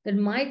 that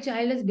my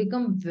child has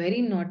become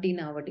very naughty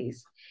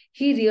nowadays.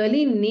 He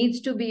really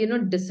needs to be,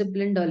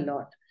 disciplined a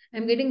lot.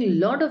 I'm getting a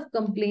lot of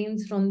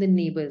complaints from the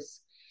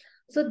neighbors.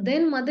 So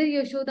then Mother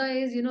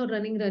Yashoda is,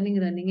 running.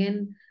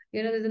 And,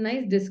 there's a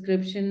nice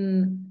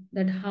description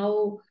that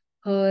how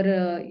her,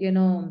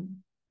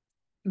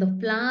 the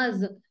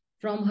flowers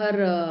from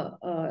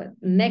her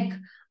neck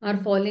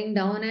are falling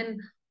down. And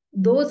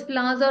those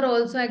flowers are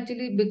also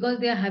actually, because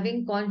they are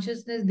having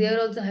consciousness, they are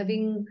also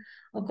having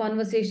a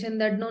conversation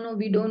that, no,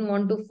 we don't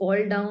want to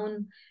fall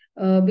down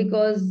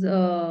because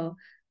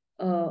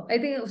I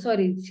think,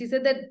 sorry, she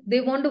said that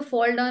they want to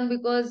fall down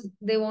because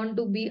they want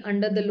to be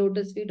under the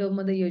lotus feet of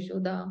Mother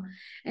Yashoda.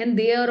 And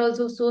they are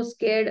also so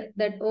scared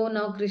that, oh,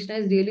 now Krishna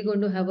is really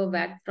going to have a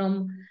whack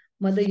from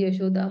Mother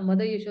Yashoda.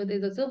 Mother Yashoda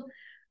is also,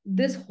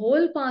 this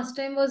whole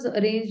pastime was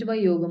arranged by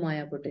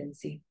Yogamaya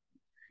potency.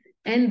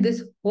 And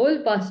this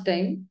whole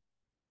pastime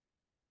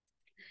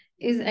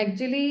is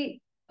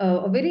actually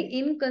a very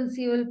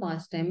inconceivable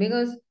pastime,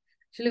 because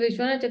Srila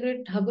Vishwanath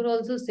Chakravarti Thakur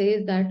also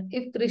says that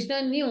if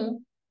Krishna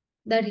knew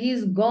that he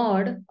is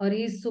God or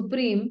he is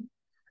supreme,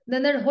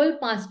 then that whole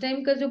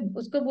pastime का जो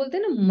उसको बोलते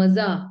हैं ना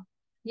मजा,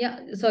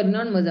 या sorry,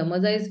 not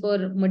maza is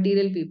for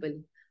material people,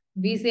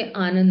 we say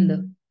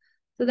Anand.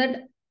 So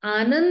that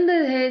आनंद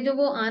है जो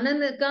वो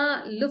आनंद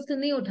का लुफ्त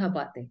नहीं उठा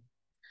पाते.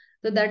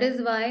 So that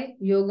is why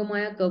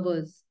Yogamaya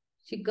covers.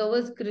 She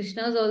covers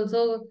Krishna's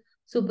also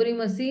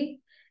supremacy,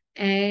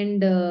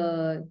 and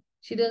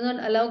she does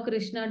not allow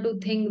Krishna to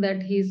think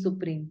that he is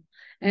supreme.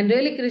 And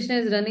really Krishna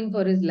is running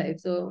for his life.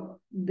 So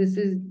this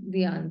is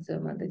the answer,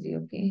 Mataji,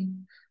 okay?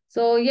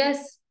 So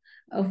yes,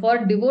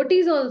 for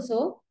devotees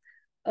also,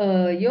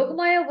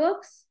 Yogamaya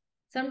works.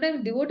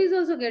 Sometimes devotees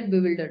also get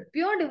bewildered.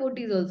 Pure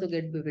devotees also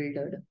get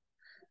bewildered.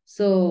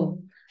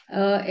 So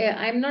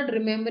I'm not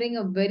remembering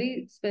a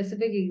very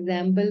specific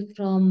example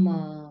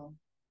from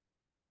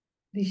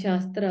the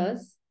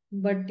Shastras,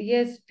 but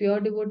yes, pure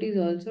devotees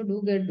also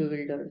do get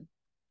bewildered.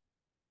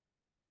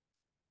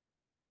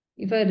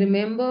 If I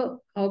remember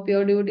how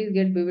pure devotees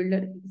get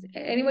bewildered,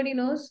 anybody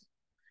knows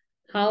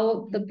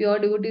how the pure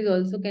devotees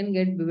also can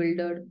get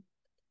bewildered?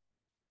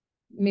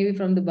 Maybe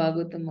from the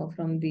Bhagavatam or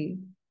from the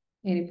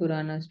any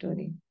Purana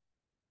story.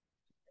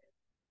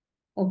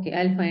 Okay,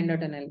 I'll find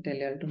out and I'll tell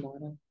you all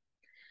tomorrow.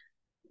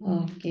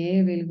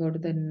 Okay, we'll go to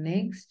the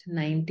next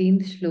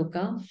 19th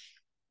shloka.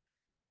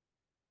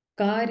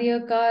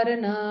 Karya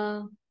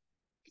karana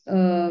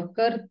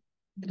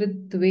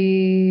kartritve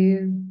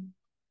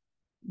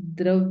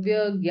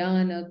dravya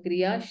jnana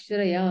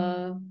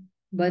kriyashraya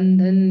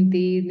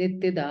bandhanti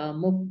nityada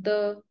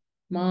mukta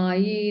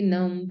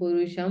mayinam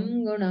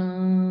purusham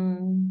guna.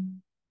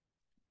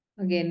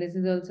 Again, this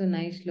is also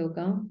nice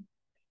shloka.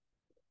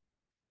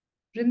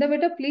 Vrinda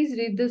beta, please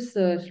read this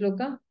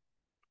shloka.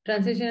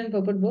 Translation and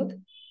purport both.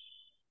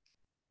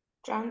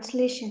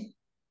 Translation.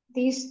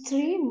 These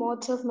three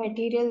modes of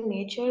material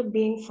nature,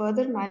 being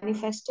further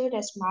manifested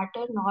as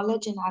matter,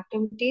 knowledge, and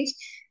activities,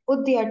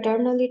 put the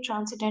eternally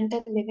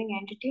transcendental living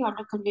entity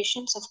under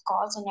conditions of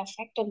cause and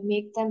effect and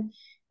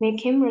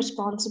make him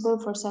responsible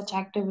for such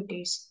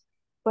activities.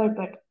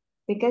 Purport.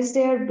 Because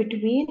they are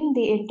between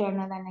the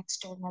internal and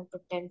external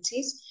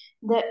potencies,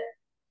 the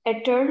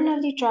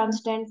eternally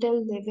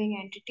transcendental living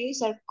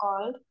entities are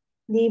called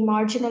the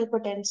marginal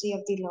potency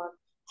of the Lord.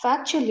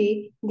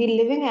 Factually, the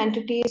living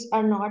entities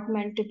are not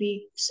meant to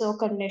be so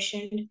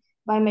conditioned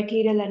by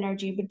material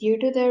energy, but due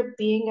to their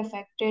being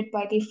affected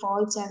by the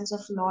false sense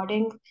of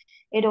lording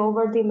it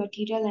over the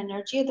material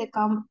energy, they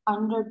come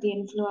under the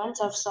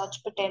influence of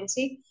such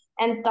potency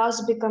and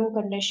thus become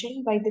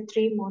conditioned by the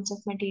three modes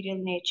of material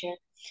nature.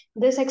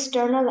 This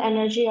external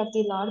energy of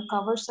the Lord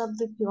covers up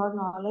the pure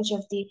knowledge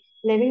of the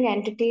living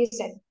entities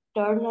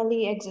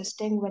eternally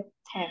existing with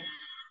Him.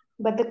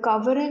 But the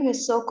covering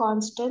is so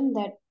constant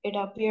that it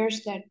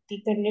appears that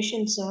the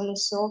conditioned soul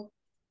is so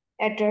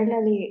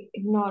eternally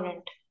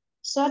ignorant.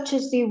 Such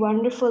is the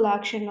wonderful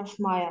action of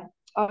Maya,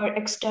 or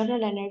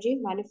external energy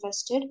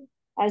manifested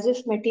as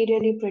if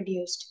materially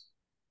produced.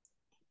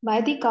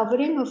 By the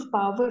covering of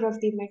power of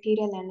the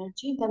material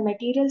energy, the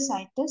material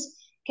scientist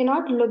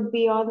cannot look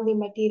beyond the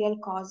material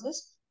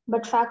causes,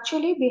 but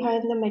factually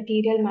behind the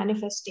material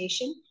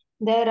manifestation,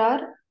 there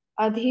are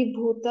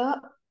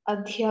Adhibhuta,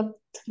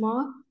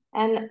 Adhyatma,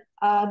 and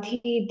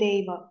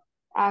Adhideva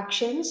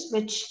actions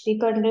which the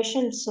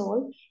conditioned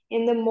soul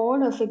in the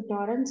mode of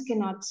ignorance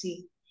cannot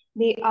see.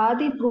 The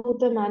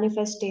Adhibhuta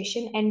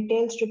manifestation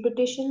entails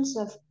repetitions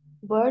of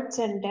births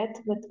and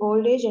death with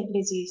old age and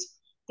disease.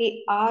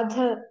 The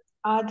Atma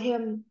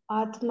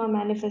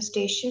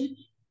manifestation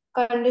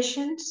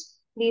conditions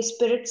the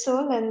spirit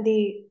soul, and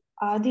the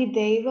Adi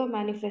Deva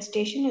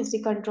manifestation is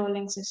the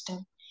controlling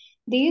system.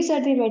 These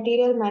are the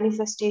material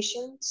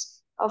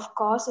manifestations of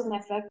cause and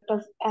effect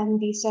of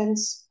and the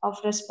sense of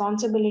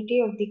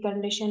responsibility of the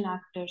conditioned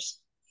actors.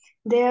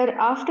 They are,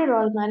 after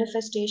all,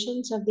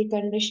 manifestations of the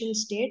conditioned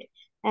state,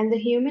 and the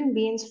human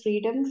being's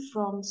freedom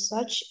from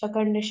such a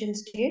conditioned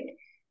state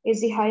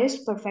is the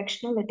highest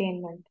perfectional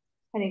attainment.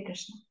 Hare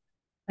Krishna.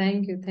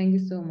 Thank you. Thank you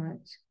so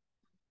much.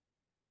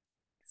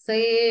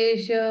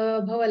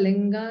 Sayesha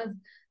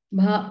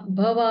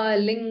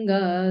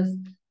Bhavalingas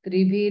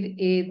Tribhir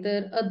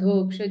Etar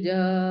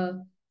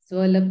Adhokshaja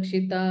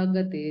Swalakshita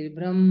Gatir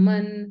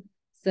Brahman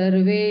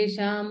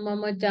Sarvesham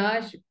Mama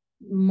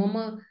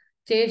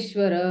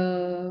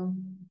Cheshwara.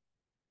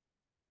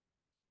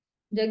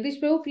 Jagdish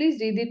Prabhu, please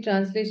read the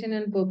translation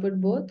and purport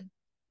both.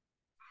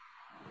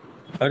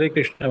 Hare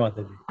Krishna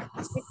Mataji.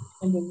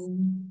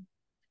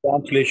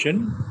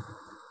 Translation.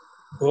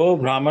 O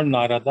Brahman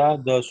Narada,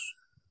 the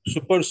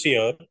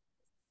superseer,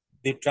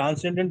 the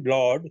transcendent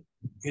Lord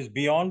is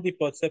beyond the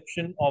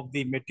perception of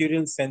the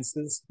material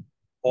senses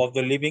of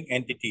the living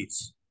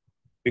entities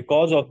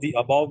because of the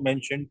above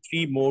mentioned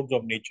three modes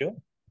of nature,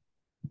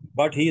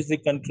 but he is the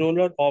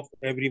controller of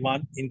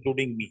everyone,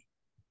 including me.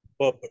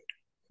 Purport.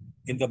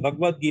 In the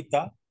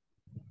Bhagavad-gītā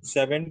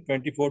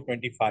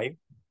 7:24-25,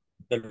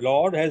 the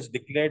Lord has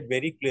declared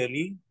very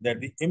clearly that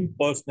the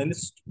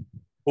impersonalist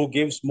who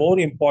gives more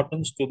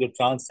importance to the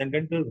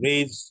transcendental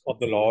rays of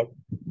the Lord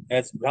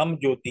as Brahm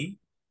Jyoti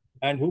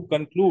and who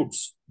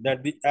concludes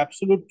that the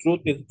absolute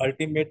truth is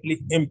ultimately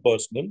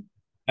impersonal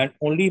and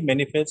only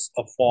manifests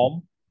a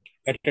form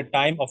at a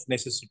time of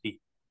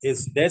necessity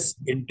is less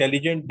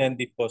intelligent than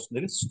the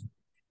personalist.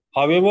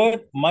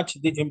 However much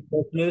the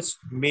impersonalist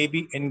may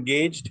be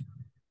engaged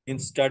in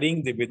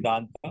studying the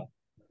Vedanta,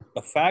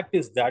 the fact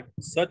is that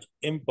such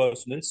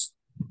impersonalists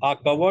are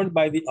covered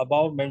by the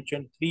above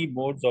mentioned three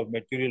modes of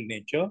material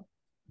nature.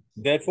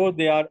 Therefore,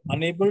 they are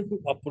unable to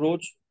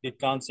approach the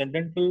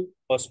transcendental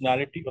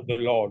personality of the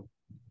Lord.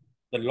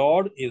 The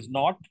Lord is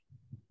not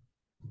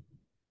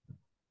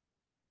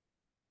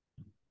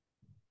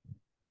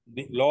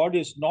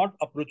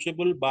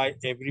approachable by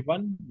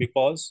everyone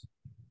because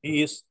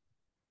he is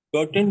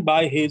curtained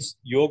by his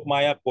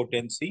Yogmaya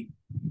potency,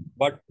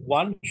 but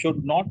one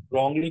should not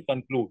wrongly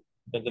conclude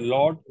that the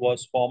Lord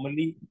was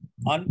formerly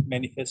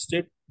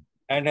unmanifested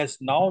and has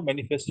now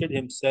manifested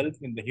himself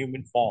in the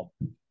human form.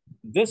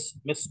 This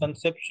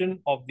misconception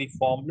of the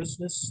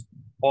formlessness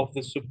of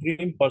the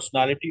Supreme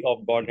Personality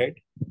of Godhead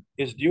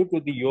is due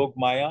to the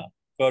Yogmaya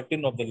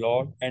curtain of the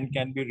Lord and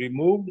can be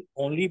removed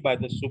only by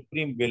the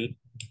Supreme Will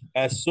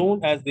as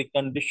soon as the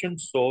conditioned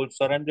soul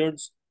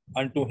surrenders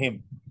unto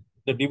him.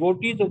 The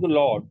devotees of the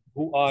Lord,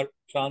 who are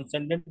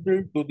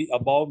transcendental to the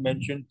above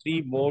mentioned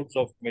three modes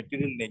of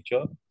material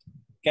nature,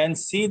 can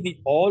see the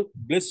all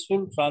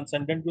blissful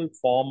transcendental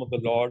form of the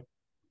Lord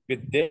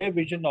with their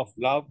vision of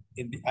love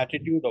in the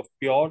attitude of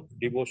pure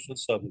devotional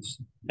service.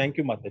 Thank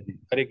you, Mataji.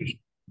 Hare Krishna.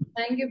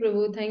 Thank you,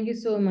 Prabhu. Thank you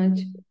so much.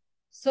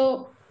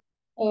 So,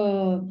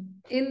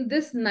 in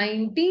this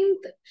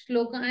 19th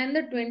shloka and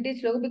the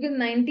 20th shloka, because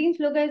 19th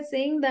shloka is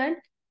saying that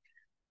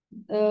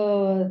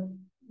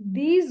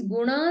these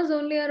gunas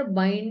only are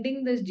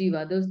binding this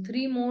jiva, those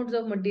three modes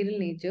of material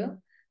nature,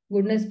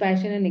 goodness,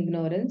 passion, and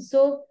ignorance.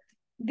 So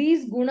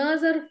these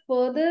gunas are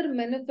further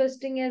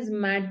manifesting as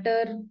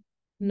matter,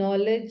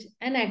 knowledge,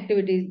 and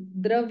activities,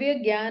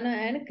 dravya, jnana,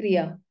 and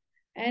kriya.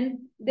 And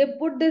they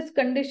put this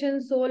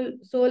conditioned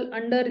soul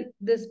under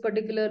this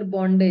particular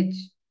bondage.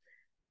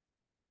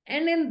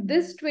 And in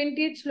this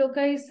 20th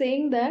shloka, he is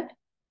saying that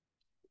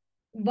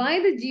why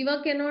the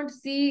jiva cannot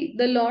see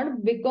the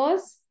Lord?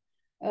 Because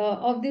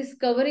of this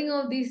covering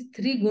of these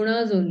three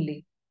gunas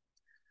only.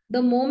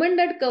 The moment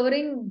that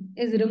covering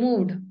is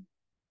removed,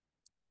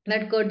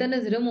 that curtain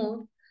is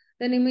removed,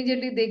 then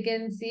immediately they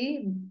can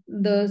see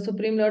the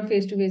Supreme Lord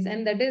face to face.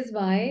 And that is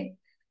why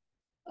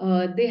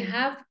they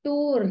have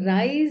to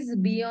rise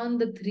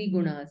beyond the three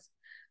gunas.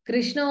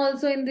 Krishna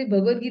also in the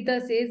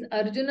Bhagavad-gītā says,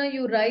 Arjuna,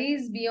 you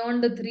rise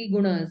beyond the three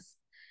gunas.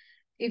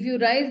 If you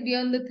rise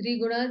beyond the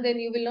three gunas, then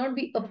you will not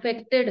be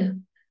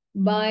affected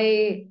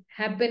by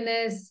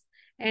happiness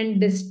and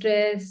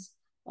distress,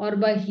 or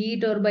by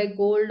heat, or by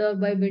cold, or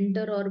by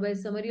winter, or by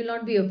summer. You will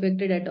not be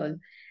affected at all.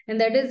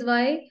 And that is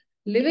why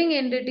living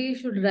entity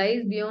should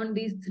rise beyond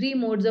these three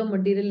modes of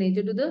material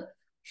nature to the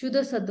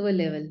Shuddha Sattva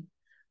level,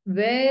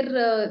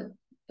 where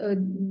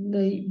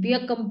we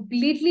are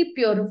completely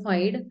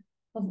purified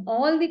of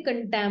all the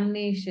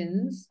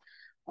contaminations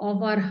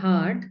of our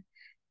heart,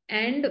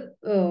 and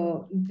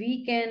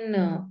we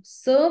can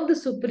serve the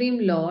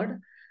Supreme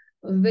Lord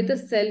with a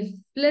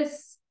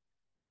selfless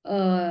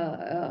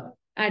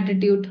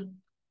attitude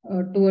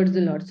towards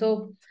the Lord.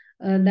 So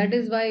that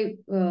is why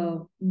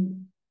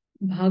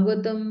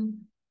Bhagavatam,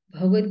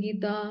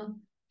 Bhagavad-gītā,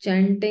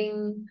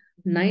 chanting,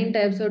 9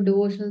 types of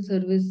devotional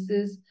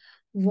services.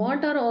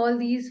 What are all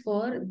these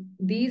for?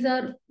 These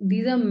are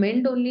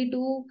meant only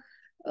to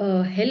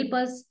help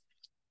us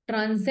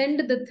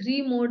transcend the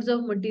three modes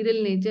of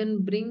material nature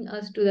and bring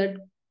us to that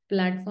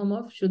platform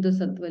of Shuddha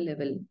Sattva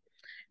level.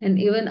 And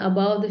even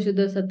above the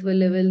Shuddha Sattva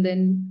level,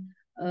 then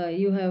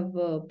you have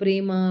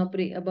Prema,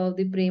 above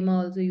the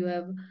Prema also you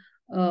have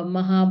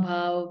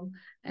Mahabhav,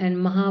 and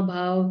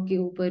Mahabhav ke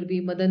upar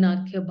bhi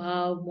Madanakhya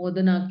Bhav,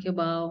 Modanakhya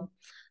Bhav.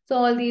 So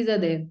all these are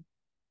there.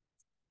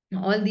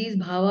 All these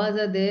bhavas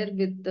are there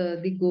with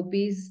the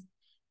gopis,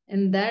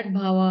 and that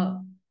bhava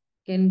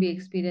can be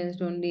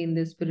experienced only in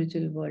the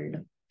spiritual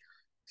world.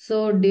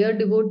 So, dear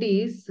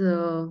devotees,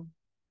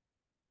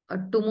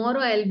 tomorrow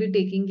I'll be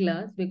taking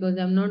class because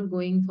I'm not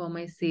going for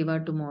my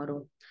seva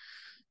tomorrow.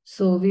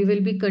 So, we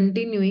will be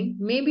continuing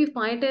maybe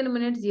 5-10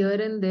 minutes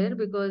here and there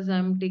because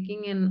I'm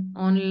taking an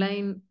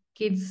online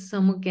kids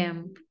summer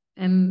camp,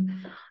 and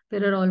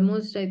there are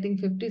almost, I think,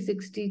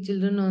 50-60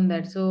 children on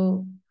that.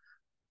 So,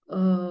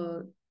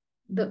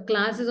 the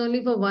class is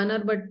only for 1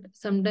 hour, but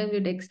sometimes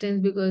it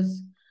extends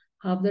because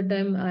half the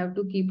time I have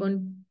to keep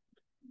on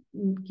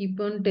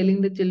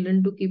telling the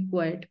children to keep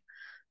quiet.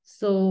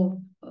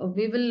 So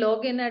we will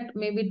log in at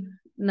maybe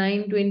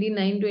 9:20,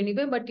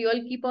 9:25, but you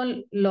all keep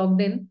on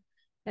logged in,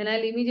 and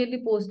I'll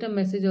immediately post a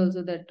message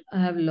also that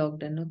I have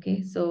logged in.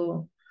 Okay,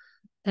 so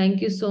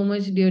thank you so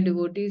much, dear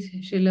devotees.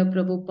 Srila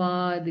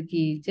Prabhupada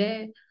ki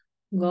jai,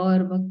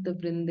 Gaur Bhakta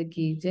Vrinda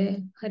ki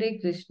jai. Hare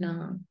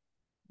Krishna.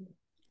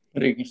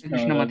 Hare Krishna.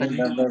 Krishna Mataji.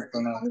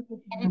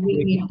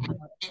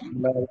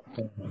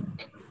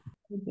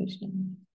 Hare Krishna.